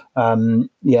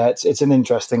it's an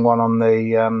interesting one on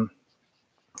the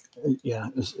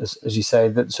as you say,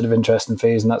 that sort of interest and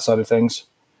fees and that side of things.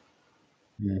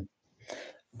 Yeah.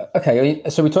 Okay,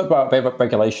 so we talked about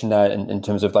regulation there in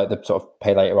terms of the sort of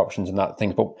pay later options and that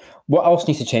thing. But what else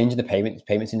needs to change in the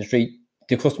payments industry?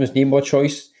 Do customers need more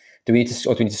choice? Do we need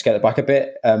to scale it back a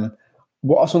bit?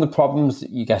 What are some of the problems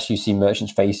that you see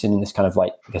merchants facing in this kind of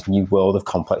new world of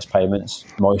complex payments?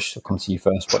 Moish, I'll come to you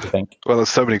first. What do you think? Well, there's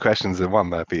so many questions in one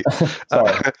there, Pete.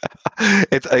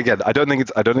 It's again, I don't think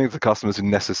it's the customers who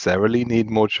necessarily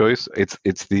need more choice.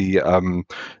 It's the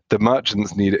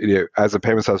merchants need, as a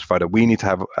payment service provider, we need to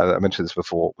have. I mentioned this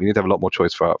before. We need to have a lot more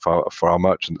choice for our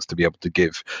merchants to be able to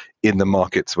give in the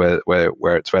markets where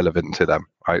it's relevant to them,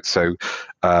 right? So,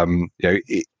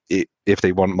 if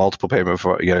they want multiple payment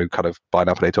for kind of buy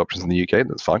now pay later options in the UK,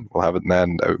 that's fine. We'll have it there.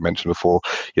 And I mentioned before,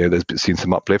 there's seen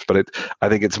some uplift, but I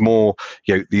think it's more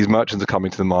these merchants are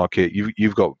coming to the market.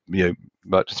 You've got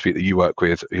merchants that you work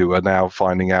with who are now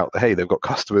finding out that, hey, they've got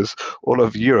customers all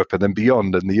over Europe and then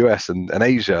beyond, and the US and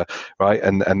Asia, right?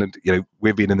 And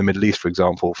we've been in the Middle East, for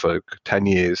example, for 10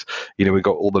 years. We've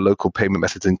got all the local payment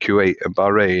methods in Kuwait and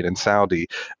Bahrain and Saudi.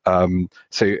 And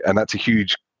that's a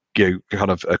huge kind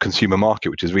of a consumer market,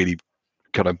 which is really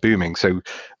kind of booming. So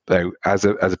as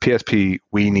a PSP,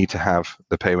 we need to have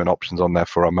the payment options on there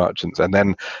for our merchants. And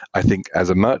then I think as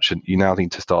a merchant, you now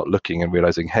need to start looking and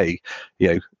realizing, hey,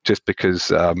 just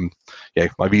because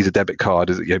my Visa debit card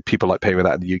is, people like paying with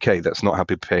that in the UK, that's not how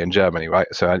people pay in Germany, right?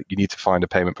 So you need to find a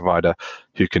payment provider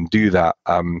who can do that.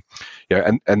 And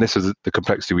this is the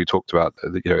complexity we talked about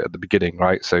at the beginning,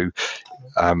 right? So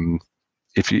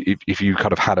if you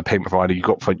kind of had a payment provider you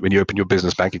got when you open your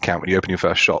business bank account, when you open your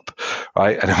first shop,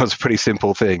 right? And it was a pretty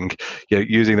simple thing.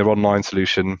 Using their online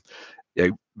solution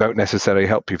won't necessarily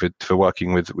help you for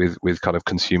working with kind of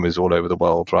consumers all over the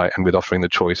world, right? And with offering the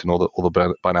choice and all the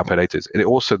buy now pay laters. And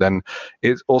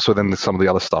it's also then some of the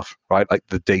other stuff, right? Like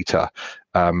the data,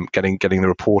 getting the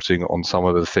reporting on some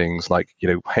of the things, like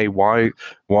hey, why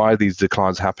are these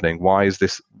declines happening? Why is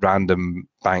this random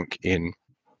bank in,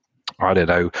 I don't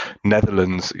know,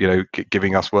 Netherlands,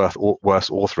 giving us worse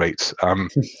auth rates,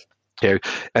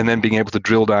 and then being able to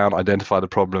drill down, identify the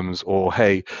problems, or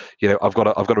hey, I've got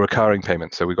a recurring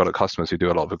payment. So we've got customers who do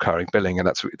a lot of recurring billing, and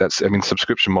that's I mean,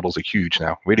 subscription models are huge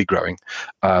now, really growing.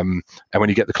 And when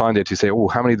you get the client data, you say, oh,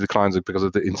 how many declines are because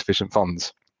of the insufficient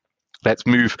funds? Let's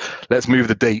move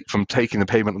the date from taking the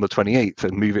payment on the 28th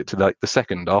and move it to the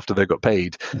 2nd after they got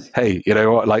paid. Hey,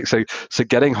 so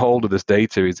getting hold of this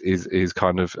data is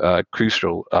kind of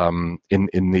crucial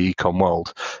in the e-com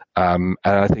world. And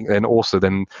I think then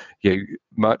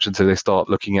merchants, as they start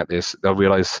looking at this, they'll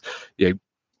realize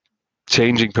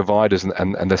changing providers,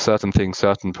 and there's certain things,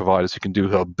 certain providers who can do,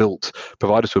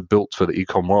 providers who are built for the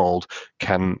e-com world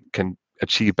can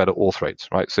achieve better auth rates,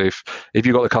 right? So if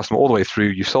you got the customer all the way through,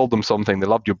 you sold them something, they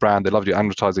loved your brand, they loved your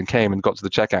advertising, came and got to the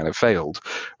checkout and it failed,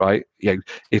 right?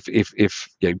 If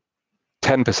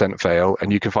 10% fail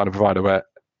and you can find a provider where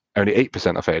only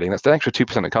 8% are failing, that's an extra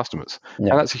 2% of customers. And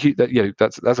that's a huge,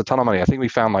 that's a ton of money. I think we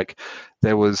found like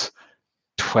there was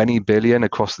 20 billion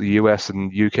across the US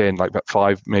and UK and like about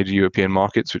 5 major European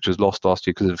markets, which was lost last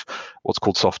year because of what's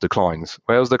called soft declines.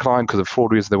 Wales declined because of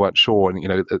fraud reasons, they weren't sure, and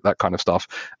that kind of stuff.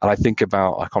 And I think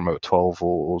about, I can't remember, 12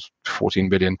 or 14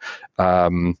 billion.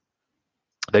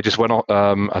 They just went on,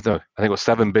 I don't know, I think it was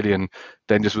 7 billion,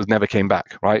 then just never came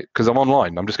back, right? Because I'm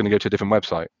online, I'm just going to go to a different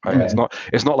website, right? Yeah.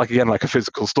 It's not like, again, like a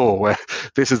physical store where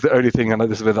this is the only thing I know,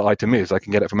 this is where the item is, I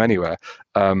can get it from anywhere.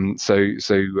 Realizing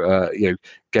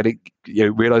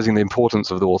the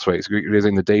importance of the auth rates,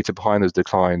 realizing the data behind those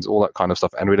declines, all that kind of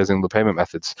stuff, and realizing the payment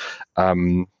methods.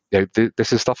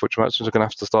 This is stuff which merchants are going to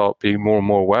have to start being more and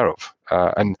more aware of.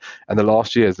 And the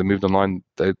last year, as they moved online,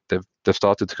 they've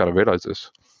started to kind of realize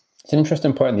this. It's an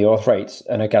interesting point in the auth rates,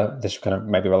 and again, this kind of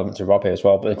maybe relevant to Rob here as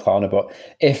well, but Klarna. But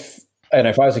if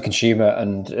I was a consumer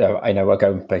and I know I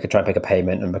go and try and pick a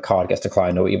payment and my card gets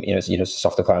declined, or it's a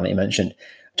soft decline that you mentioned,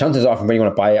 chances are if I really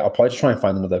want to buy it, I'll probably just try and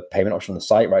find another payment option on the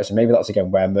site, right? So maybe that's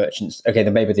again where merchants,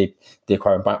 then maybe the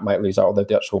acquiring bank might lose out, or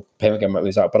the actual payment game might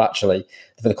lose out. But actually,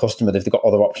 for the customer, if they've got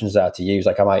other options there to use,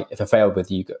 like if I failed with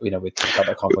with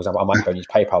Card.com, for example, I might go and use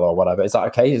PayPal or whatever. Is that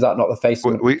okay? Is that not the face?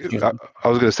 I was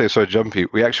going to say, sorry, Jumpy,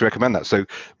 we actually recommend that. So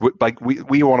we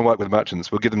want to work with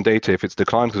merchants. We'll give them data if it's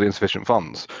declined because of insufficient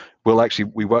funds. We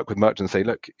work with merchants and say,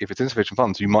 look, if it's insufficient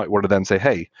funds, you might want to then say,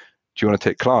 hey, do you want to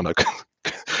take Klarna?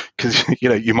 Because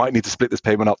you might need to split this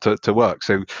payment up to work.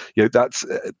 So that's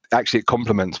actually, it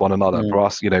complements one another. For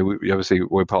us, we obviously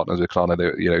we're partners with Klarna.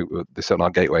 They sit on our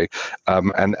gateway,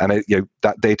 and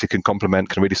that data can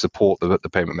really support the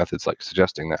payment methods like you're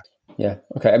suggesting there. Yeah.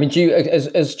 Okay. I mean, do you, as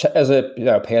a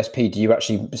PSP, do you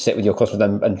actually sit with your customers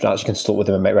and actually consult with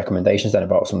them and make recommendations then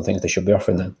about some things they should be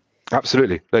offering them?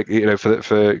 Absolutely. Like,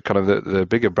 for kind of the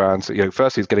bigger brands,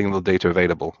 firstly, it's getting all the data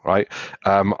available, right?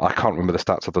 I can't remember the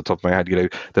stats off the top of my head.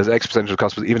 There's X percentage of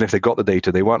customers, even if they got the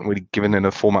data, they weren't really given in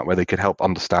a format where they could help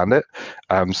understand it.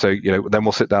 Then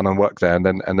we'll sit down and work there, and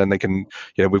then they can,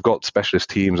 we've got specialist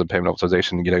teams on payment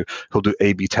optimization, who'll do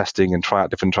A/B testing and try out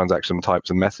different transaction types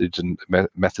and methods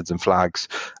and flags.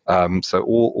 So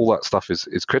all that stuff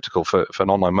is critical for an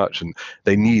online merchant.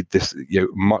 They need this,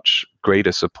 much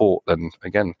greater support than,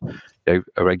 again, a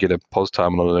regular POS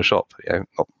terminal in a shop,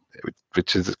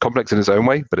 which is complex in its own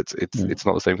way, but it's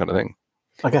not the same kind of thing.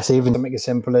 I guess even to make it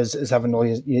simple as having all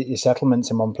your settlements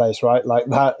in one place, right? Like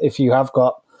that, if you have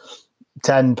got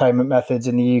 10 payment methods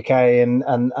in the UK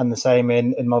and the same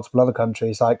in multiple other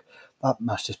countries, like that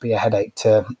must just be a headache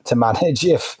to manage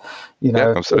if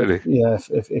absolutely.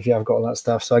 If you have got all that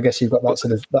stuff. So I guess you've got that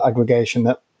sort of that aggregation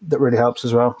that really helps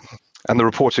as well. And the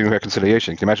reporting and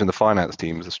reconciliation. Can you imagine the finance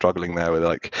teams are struggling there with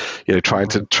trying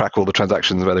to track all the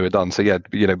transactions where they were done? So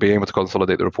being able to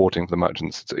consolidate the reporting for the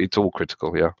merchants, it's all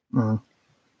critical. Yeah. Mm.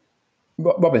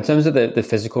 Rob, in terms of the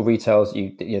physical retailers,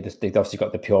 they've obviously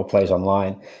got the pure plays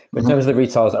online. But in terms of the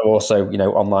retailers that are also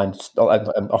online,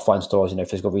 offline stores,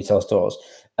 physical retail stores,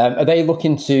 are they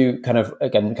looking to kind of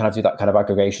do that kind of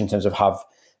aggregation in terms of have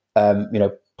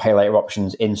pay later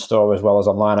options in store as well as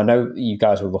online? I know you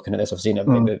guys were looking at this. I've seen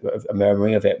a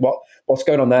murmuring of it. What's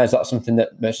going on there? Is that something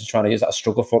that merchants are trying to? Is that a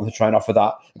struggle for them to try and offer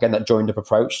that that joined up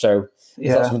approach? So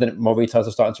is that something that more retailers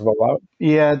are starting to roll out?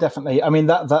 Yeah, definitely. I mean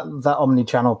that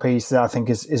omni-channel piece, I think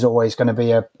is always going to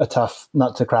be a tough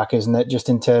nut to crack, isn't it? Just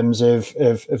in terms of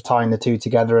tying the two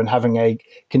together and having a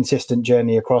consistent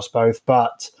journey across both.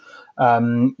 But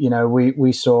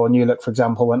we saw New Look, for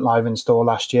example, went live in store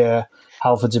last year.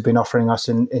 Halfords have been offering us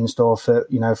in store for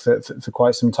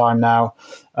quite some time now.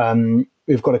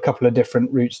 We've got a couple of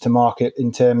different routes to market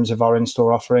in terms of our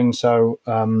in-store offering. So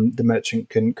the merchant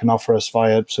can offer us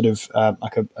via sort of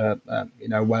like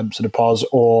a web sort of POS,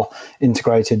 or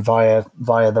integrated via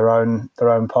their own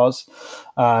POS.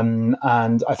 And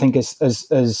I think as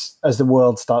the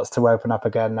world starts to open up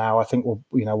again now, I think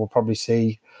we'll probably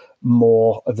see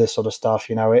more of this sort of stuff.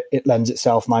 It lends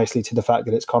itself nicely to the fact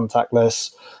that it's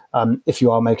contactless. If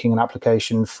you are making an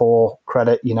application for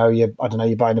credit, you're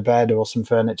buying a bed or some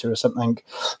furniture or something,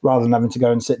 rather than having to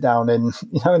go and sit down in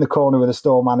the corner with a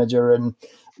store manager and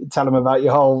tell them about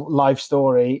your whole life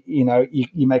story.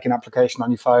 You make an application on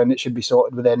your phone. It should be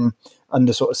sorted within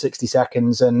under sort of 60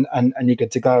 seconds and you're good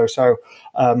to go. So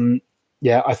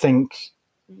I think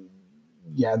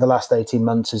the last 18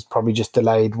 months has probably just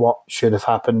delayed what should have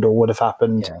happened or would have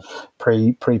happened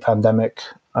pre-pandemic.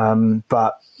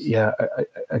 But yeah,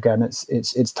 again,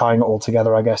 it's tying it all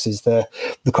together, I guess, is the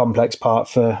complex part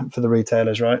for the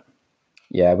retailers, right?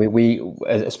 Yeah, we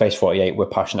at Space48, we're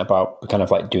passionate about kind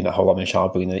of like doing the whole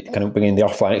omnichannel, bringing the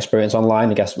offline experience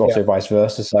online. I guess also vice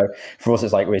versa. So for us,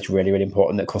 it's like it's really, really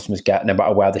important that customers get, no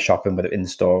matter where they're shopping, whether in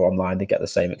store or online, they get the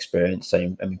same experience.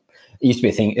 It used to be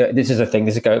a thing. This is a thing.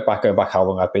 This is going back how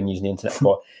long I've been using the internet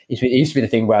for. It used to be the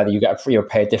thing where you get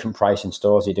pay a different price in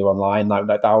stores you do online. Like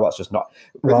now, that's just not.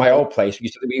 With my old place, we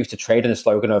used to trade in the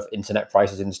slogan of internet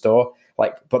prices in store.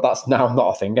 But that's now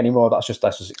not a thing anymore. That's just.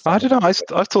 I don't know. I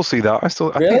still see that.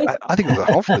 Really? I think it was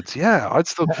at Halfords. Yeah,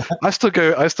 I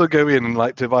still go in and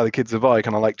like to buy the kids a bike,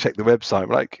 and I like check the website. I'm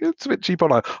like, it's a bit cheap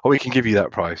online. Oh, we can give you that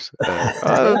price.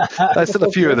 There's still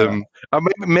a few of them.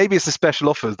 Maybe it's the special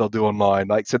offers they'll do online.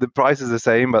 Like, so the price is the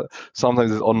same, but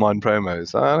sometimes it's online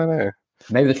promos. I don't know.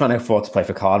 Maybe they're trying to afford to pay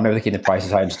for Klarna. Maybe they're keeping the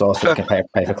prices high in store so they can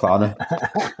pay for Klarna.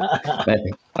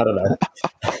 Maybe. I don't know.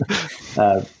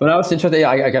 But no, it's interesting.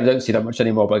 I don't see that much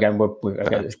anymore. But again, we're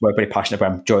pretty passionate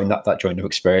about enjoying that joint of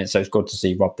experience. So it's good to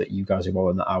see, Rob, that you guys are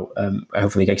rolling that out.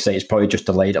 Hopefully, like I say, it's probably just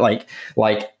delayed. Like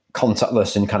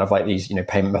contactless and kind of like these,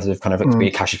 payment methods of kind of be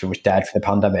cash is pretty much dead for the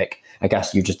pandemic. I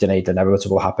guess you just delayed the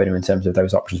inevitable happening in terms of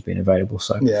those options being available.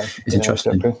 So it's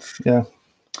interesting. Exactly. Yeah.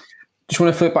 Just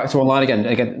want to flip back to online again.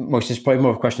 Again, Moshe, this is probably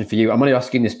more of a question for you. I'm only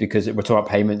asking this because we're talking about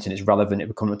payments and it's relevant. It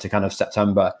will come to kind of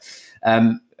September.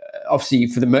 Obviously,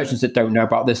 for the merchants that don't know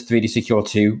about this, 3D Secure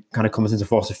 2 kind of comes into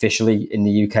force officially in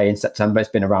the UK in September. It's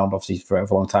been around, obviously, for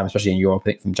a long time, especially in Europe,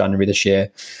 I think, from January this year.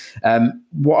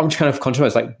 What I'm just kind of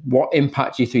conscious of is, what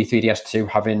impact do you see 3DS2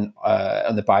 having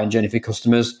on the buying journey for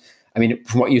questions? I mean,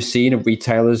 from what you've seen, are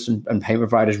retailers and payment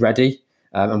providers ready?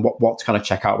 And what kind of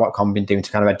checkout, what can be doing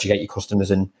to kind of educate your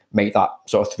customers and make that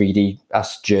sort of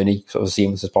 3DS journey sort of as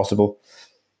seamless as possible?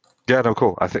 Yeah, no,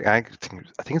 cool. I think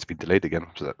it's been delayed again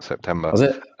to September. Was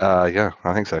it? Yeah,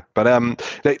 I think so. But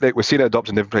we're seeing it adopted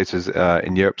in different places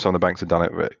in Europe. Some of the banks have done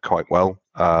it quite well.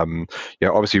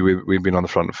 Obviously we've been on the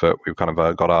front foot. We've kind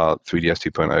of got our 3DS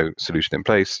 2.0 solution in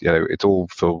place. It's all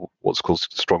for what's called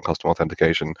strong customer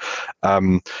authentication.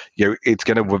 It's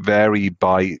going to vary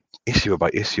by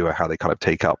issuer how they kind of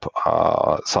take up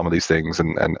some of these things,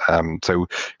 and so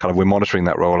kind of we're monitoring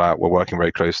that rollout. We're working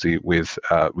very closely with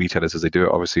retailers as they do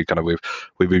it. Obviously, kind of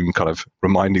we've been kind of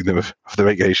reminding them of the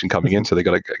regulation coming in, so they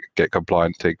got to get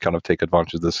compliant to kind of take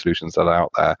advantage of the solutions that are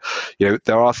out there.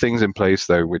 There are things in place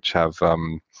though which have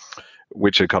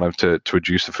which are kind of to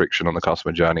reduce the friction on the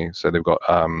customer journey. So they've got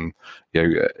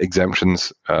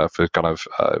exemptions for kind of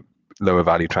lower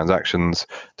value transactions,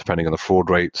 depending on the fraud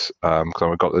rates. Because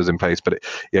we've got those in place, but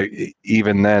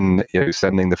even then,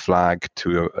 sending the flag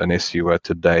to an issuer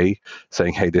today,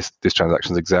 saying, "Hey, this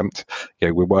transaction's exempt."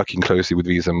 We're working closely with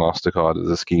Visa and Mastercard as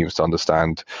the schemes to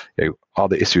understand, are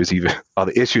the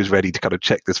issuers ready to kind of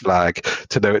check this flag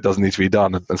to know it doesn't need to be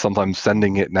done? And sometimes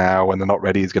sending it now when they're not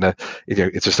ready is going to,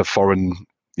 it's just a foreign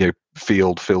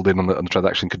field filled in on the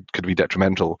transaction could be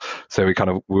detrimental. So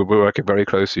we're working very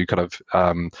closely,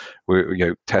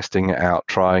 we're testing it out,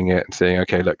 trying it, and saying,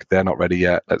 okay, look, they're not ready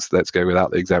yet. Let's go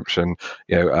without the exemption,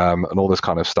 and all this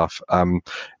kind of stuff. On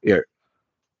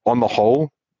the whole,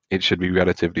 it should be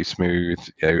relatively smooth.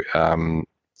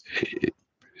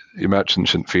 Your merchant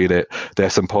shouldn't feel it.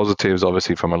 There's some positives,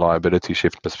 obviously, from a liability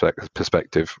shift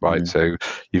perspective, right? So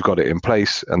you've got it in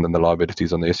place, and then the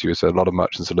liabilities on the issuer. So a lot of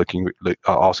merchants are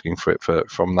asking for it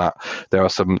from that. There are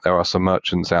some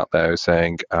merchants out there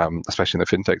saying, especially in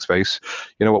the fintech space,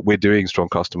 what we're doing strong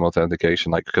customer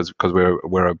authentication, because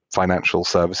we're a financial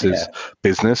services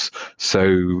business.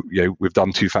 So we've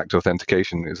done two-factor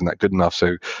authentication. Isn't that good enough?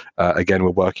 So again,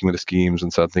 we're working with the schemes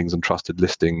and certain things and trusted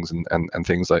listings and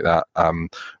things like that.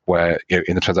 Where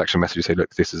in the transaction message you say,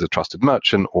 look, this is a trusted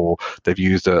merchant, or they've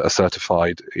used a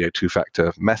certified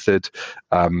two-factor method.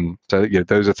 So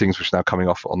those are things which are now coming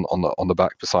off on the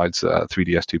back besides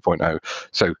 3DS 2.0.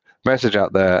 So message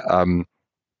out there,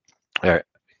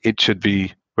 it should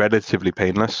be relatively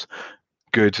painless.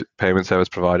 Good payment service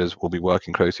providers will be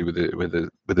working closely with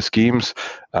the schemes,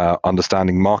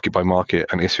 understanding market by market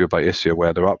and issuer by issuer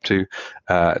where they're up to,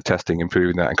 testing,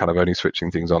 improving that, and kind of only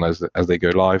switching things on as they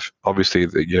go live. Obviously,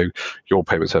 your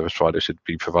payment service provider should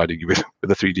be providing you with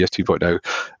the 3DS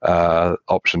 2.0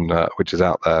 option, which is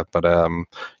out there. But on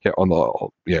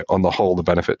the whole, the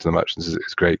benefit to the merchants is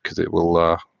great, because it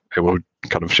will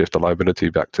kind of shift the liability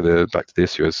back to the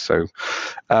issuers. So.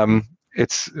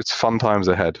 It's fun times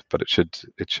ahead, but it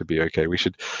should be okay. We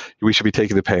should be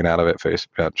taking the pain out of it for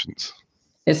merchants.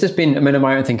 It's just been,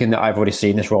 my own thinking that I've already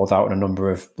seen this rolled out in a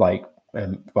number of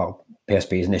well,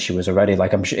 PSP is an issue already.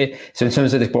 Like I'm sure. So in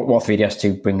terms of what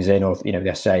 3DS2 brings in, or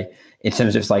the SA, in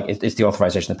terms of it's the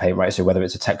authorization of payment, right? So whether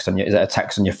it's a text on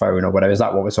your phone or whatever, is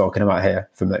that what we're talking about here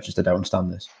for merchants that don't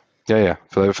understand this? Yeah.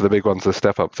 For the big ones, the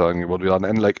step up thing will be done,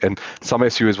 and some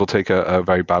issuers will take a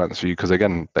very balanced view because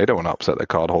again, they don't want to upset their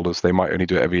card holders. They might only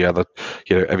do it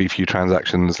every few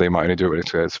transactions. They might only do it when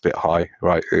it's a bit high,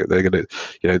 right? They're gonna,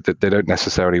 they don't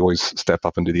necessarily always step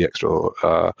up and do the extra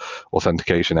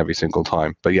authentication every single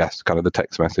time. But yes, kind of the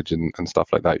text message and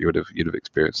stuff like that you'd have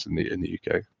experienced in the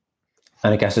UK.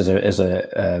 And I guess as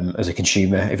a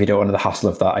consumer, if you don't want the hassle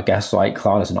of that, I guess like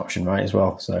Klarna's an option, right, as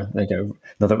well. So there you go,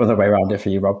 another way around it for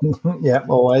you, Rob. Yeah,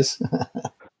 always.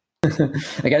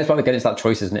 Again, it's that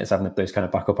choice, isn't it? It's having those kind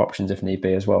of backup options if need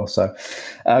be as well. So,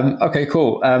 okay,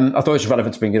 cool. I thought it was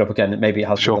relevant to bring it up again. Maybe it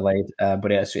has been delayed, but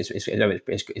yeah,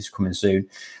 it's coming soon.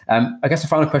 I guess the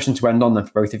final question to end on then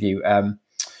for both of you.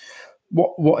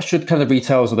 What should kind of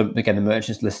retailers or the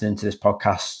merchants listening to this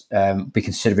podcast be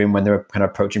considering when they're kind of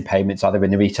approaching payments, either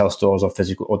in the retail stores or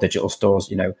physical or digital stores?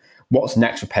 What's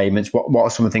next for payments? What are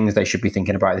some of the things they should be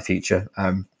thinking about in the future?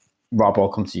 Rob, I'll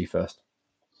come to you first.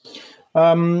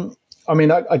 I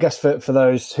mean, I guess for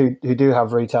those who do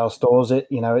have retail stores,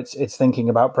 it's thinking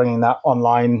about bringing that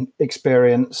online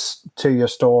experience to your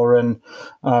store, and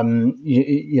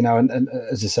and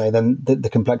as I say, then the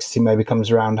complexity maybe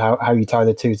comes around how you tie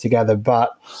the two together.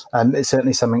 But it's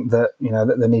certainly something that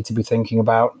that they need to be thinking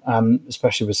about,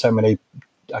 especially with so many,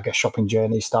 I guess, shopping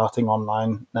journeys starting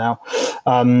online now.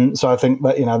 So I think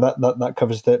that that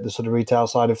covers the sort of retail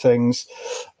side of things.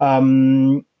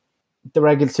 The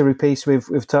regulatory piece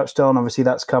we've touched on, obviously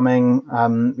that's coming.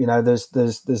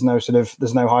 There's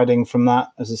no hiding from that.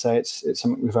 As I say, it's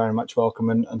something we very much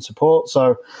welcome and support.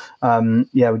 So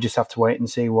we just have to wait and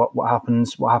see what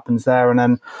happens there. And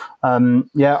then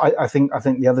I think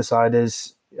the other side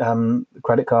is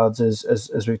credit cards,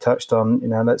 as we've touched on.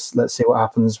 Let's see what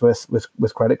happens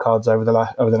with credit cards over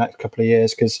the next couple of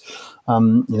years, because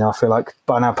I feel like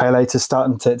buy now pay later is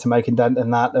starting to make a dent in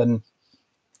that, and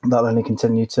that'll only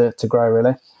continue to grow,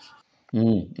 really.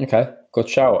 Okay, good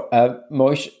shout.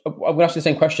 Moish, I'm going to ask you the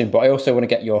same question, but I also want to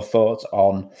get your thoughts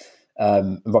on,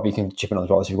 Rob, you can chip in on as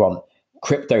well if you want,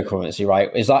 cryptocurrency, right?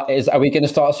 Are we going to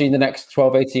start seeing the next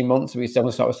 12, 18 months? Are we still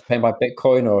going to start paying by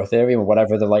Bitcoin or Ethereum or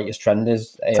whatever the latest trend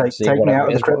is? AMC, take me out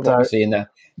of the crypto. What seeing there?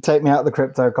 Take me out of the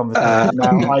crypto conversation.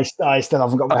 I still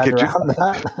haven't got my head around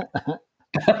that.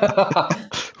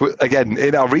 Again,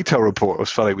 in our retail report, it was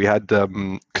funny. We had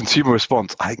consumer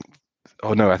response. I think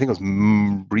it was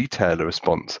retailer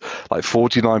response. Like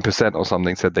 49% or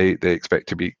something said they expect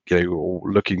to be or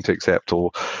looking to accept,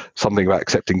 or something about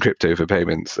accepting crypto for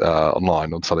payments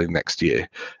online on something next year.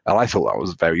 And I thought that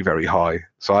was very, very high.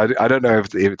 So I don't know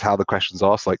if it's how the question's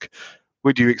asked. Like,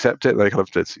 would you accept it? They kind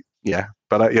of just, yeah.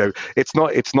 But it's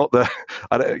not the.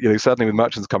 Certainly with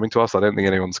merchants coming to us, I don't think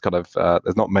anyone's kind of.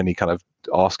 There's not many kind of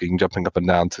jumping up and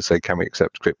down to say, can we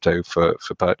accept crypto for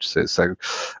purchases? So,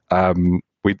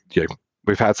 we've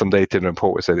had some data in the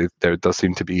report which say there does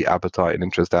seem to be appetite and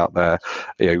interest out there.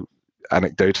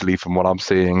 Anecdotally, from what I'm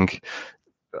seeing,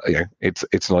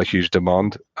 it's not a huge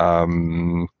demand.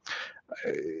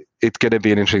 It's going to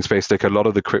be an interesting space. Like a lot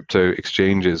of the crypto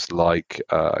exchanges like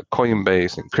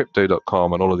Coinbase and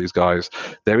Crypto.com and all of these guys,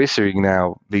 they're issuing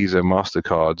now Visa,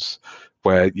 MasterCards,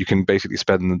 where you can basically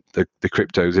spend the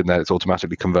cryptos in there. It's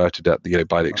automatically converted at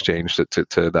by the exchange to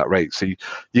that rate. So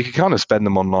you can kind of spend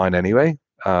them online anyway.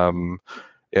 As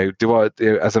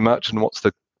a merchant,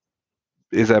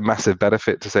 is there a massive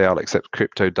benefit to say I'll accept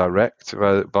crypto direct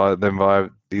via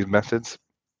these methods?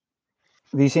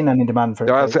 Have you seen any demand for it?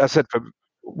 I said for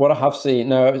what I have seen.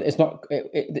 No, it's not.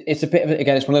 It's a bit of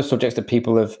again. It's one of those subjects that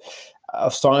people have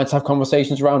started to have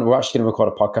conversations around. We're actually going to record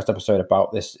a podcast episode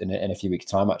about this in a few weeks'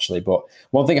 time, actually. But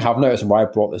one thing I have noticed, and why I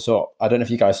brought this up, I don't know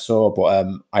if you guys saw, but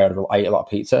I ate a lot of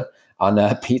pizza,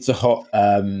 and Pizza Hut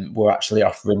were actually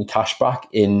offering cash back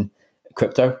in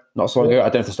crypto not so long ago. I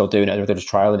don't know if they're still doing it, they're just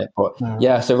trialing it, but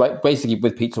yeah. So like basically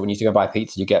with pizza, when you go buy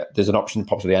pizza, there's an option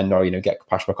pops at the end, or get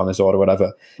cash back on this order,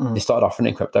 whatever. They started offering it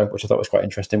in crypto, which I thought was quite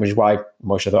interesting, which is why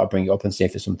Moshe, I thought I'd bring it up and see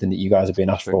if it's something that you guys have been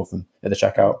asked for from at the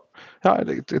checkout. Yeah,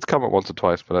 it's come up once or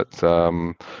twice, but it's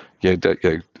a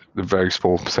very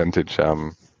small percentage.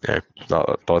 But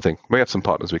I think we have some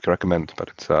partners we can recommend, but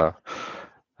it's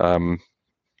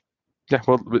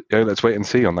let's wait and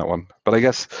see on that one. But I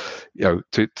guess, to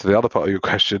the other part of your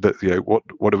question, that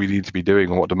what do we need to be doing,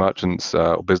 and what do merchants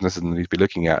or businesses need to be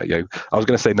looking at? I was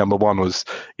going to say number one was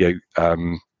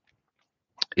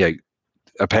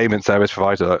a payment service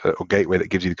provider or gateway that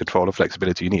gives you the control and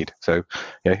flexibility you need. So,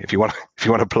 if you want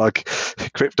to plug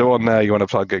crypto on there, you want to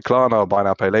plug Klarna or buy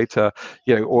now pay later,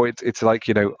 or it's like,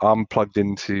 I'm plugged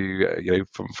into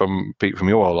from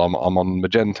your role, I'm on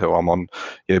Magento, I'm on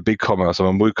BigCommerce, I'm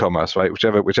on WooCommerce, right?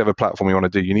 Whichever platform you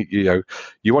want to do, you need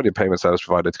you want your payment service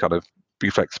provider to kind of be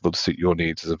flexible to suit your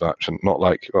needs as a merchant, not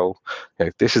like,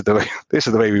 this is the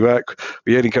way we work.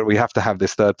 We have to have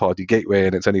this third party gateway,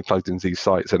 and it's only plugged into these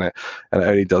sites, and it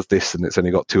only does this, and it's only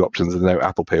got 2 options, and no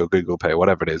Apple Pay or Google Pay or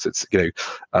whatever it is. It's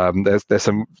there's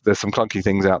some clunky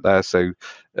things out there, so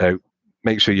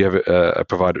make sure you have a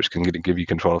provider which can give you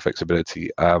control and flexibility.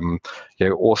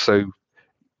 Also,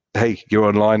 hey, you're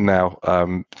online now.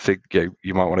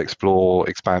 You might want to explore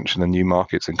expansion and new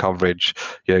markets and coverage.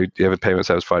 You have a payment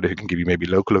service provider who can give you maybe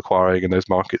local acquiring in those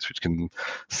markets, which can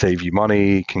save you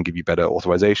money, can give you better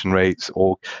authorization rates,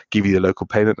 or give you the local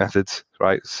payment methods,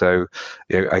 right? So,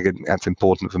 again, that's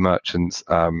important for merchants.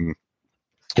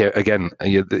 Again,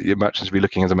 your merchants will be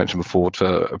looking, as I mentioned before,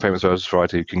 for a payment service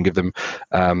provider who can give them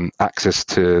access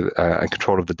to and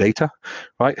control of the data,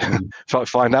 right? So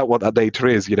find out what that data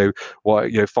is.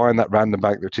 Find that random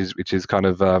bank which is kind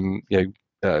of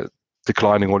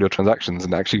declining all your transactions.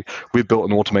 And actually, we've built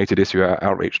an automated issue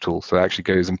outreach tool, so it actually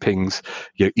goes and pings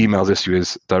emails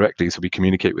issuers directly, so we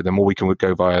communicate with them, or we can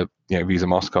go via Visa,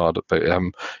 MasterCard. But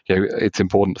it's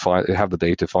important to have the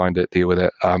data, find it, deal with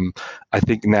it. I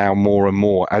think now more and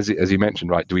more, as you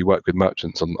mentioned, right, do we work with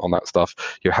merchants on that stuff?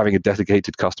 Having a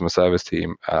dedicated customer service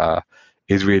team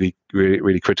is really, really,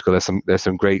 really critical. There's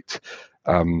some great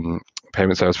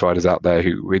payment service providers out there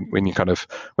who, when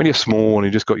you're small and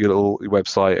you just got your little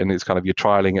website and it's kind of, you're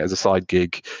trialing it as a side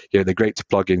gig, they're great to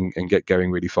plug in and get going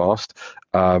really fast.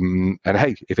 And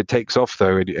hey, if it takes off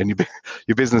though, and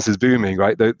your business is booming,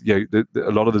 right? A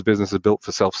lot of this business is built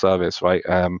for self-service, right?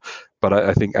 But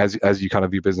I think as you kind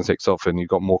of, your business takes off and you've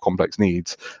got more complex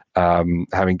needs,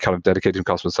 having kind of dedicated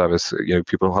customer service,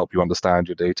 people will help you understand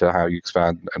your data, how you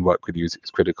expand and work with you is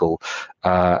critical.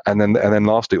 And then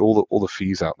lastly, all the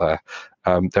fees out there.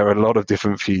 There are a lot of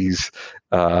different fees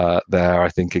there. I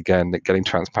think, again, getting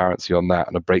transparency on that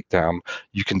and a breakdown,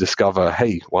 you can discover,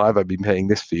 hey, why have I been paying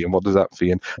this fee, and what does that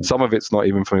fee? And some of it's not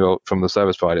even from the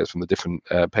service provider; it's from the different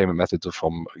payment methods, or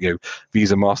from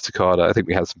Visa, MasterCard. I think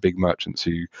we had some big merchants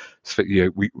who,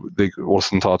 they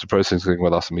also started processing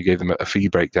with us, and we gave them a fee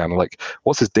breakdown. Like,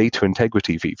 what's this data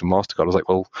integrity fee for MasterCard? I was like,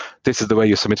 well, this is the way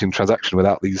you're submitting a transaction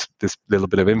without this little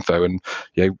bit of info, and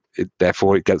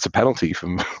therefore it gets a penalty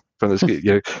from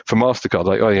MasterCard.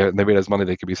 Like, and they realize money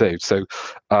they could be saved. So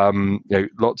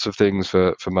lots of things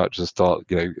for merchants start,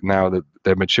 now that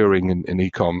they're maturing in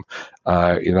e-com,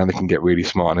 they can get really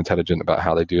smart and intelligent about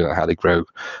how they do that, how they grow,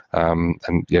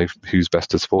 and who's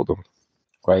best to support them.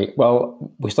 Great.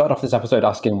 Well, we started off this episode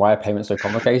asking why are payments so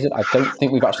complicated. I don't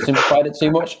think we've actually simplified it too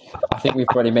much. I think we've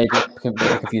probably maybe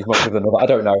confused one with another. I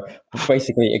don't know. But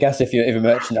basically, I guess if you're a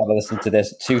merchant ever listening to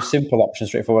this, 2 simple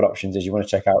options, straightforward options is you want to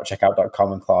check out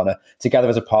checkout.com and Klarna together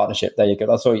as a partnership. There you go.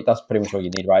 That's pretty much all you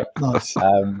need, right? Nice.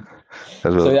 A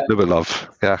little bit of love.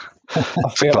 Yeah. I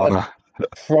feel like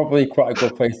probably quite a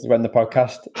good place to end the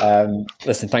podcast.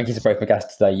 Listen, thank you to both my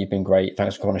guests today. You've been great.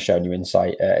 Thanks for coming and sharing your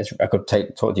insight. I could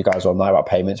talk to you guys all night about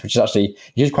payments, which is actually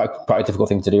quite a difficult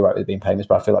thing to do, right, with being payments,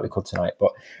 but I feel like we could tonight.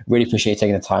 But really appreciate you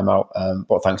taking the time out.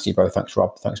 But thanks to you both. Thanks,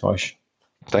 Rob. Thanks, Moish.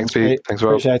 Thanks, Pete. Thanks,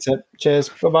 Rob. Appreciate it. Cheers.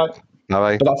 Bye-bye.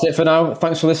 Bye. But that's it for now.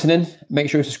 Thanks for listening.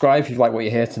 Make sure you subscribe if you like what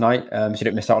you hear tonight, so you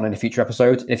don't miss out on any future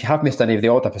episodes. If you have missed any of the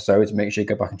old episodes, make sure you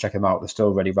go back and check them out. They're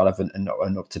still really relevant and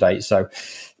up to date. So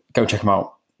go check them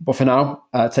out. But for now,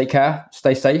 take care,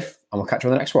 stay safe, and we'll catch you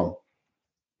on the next one.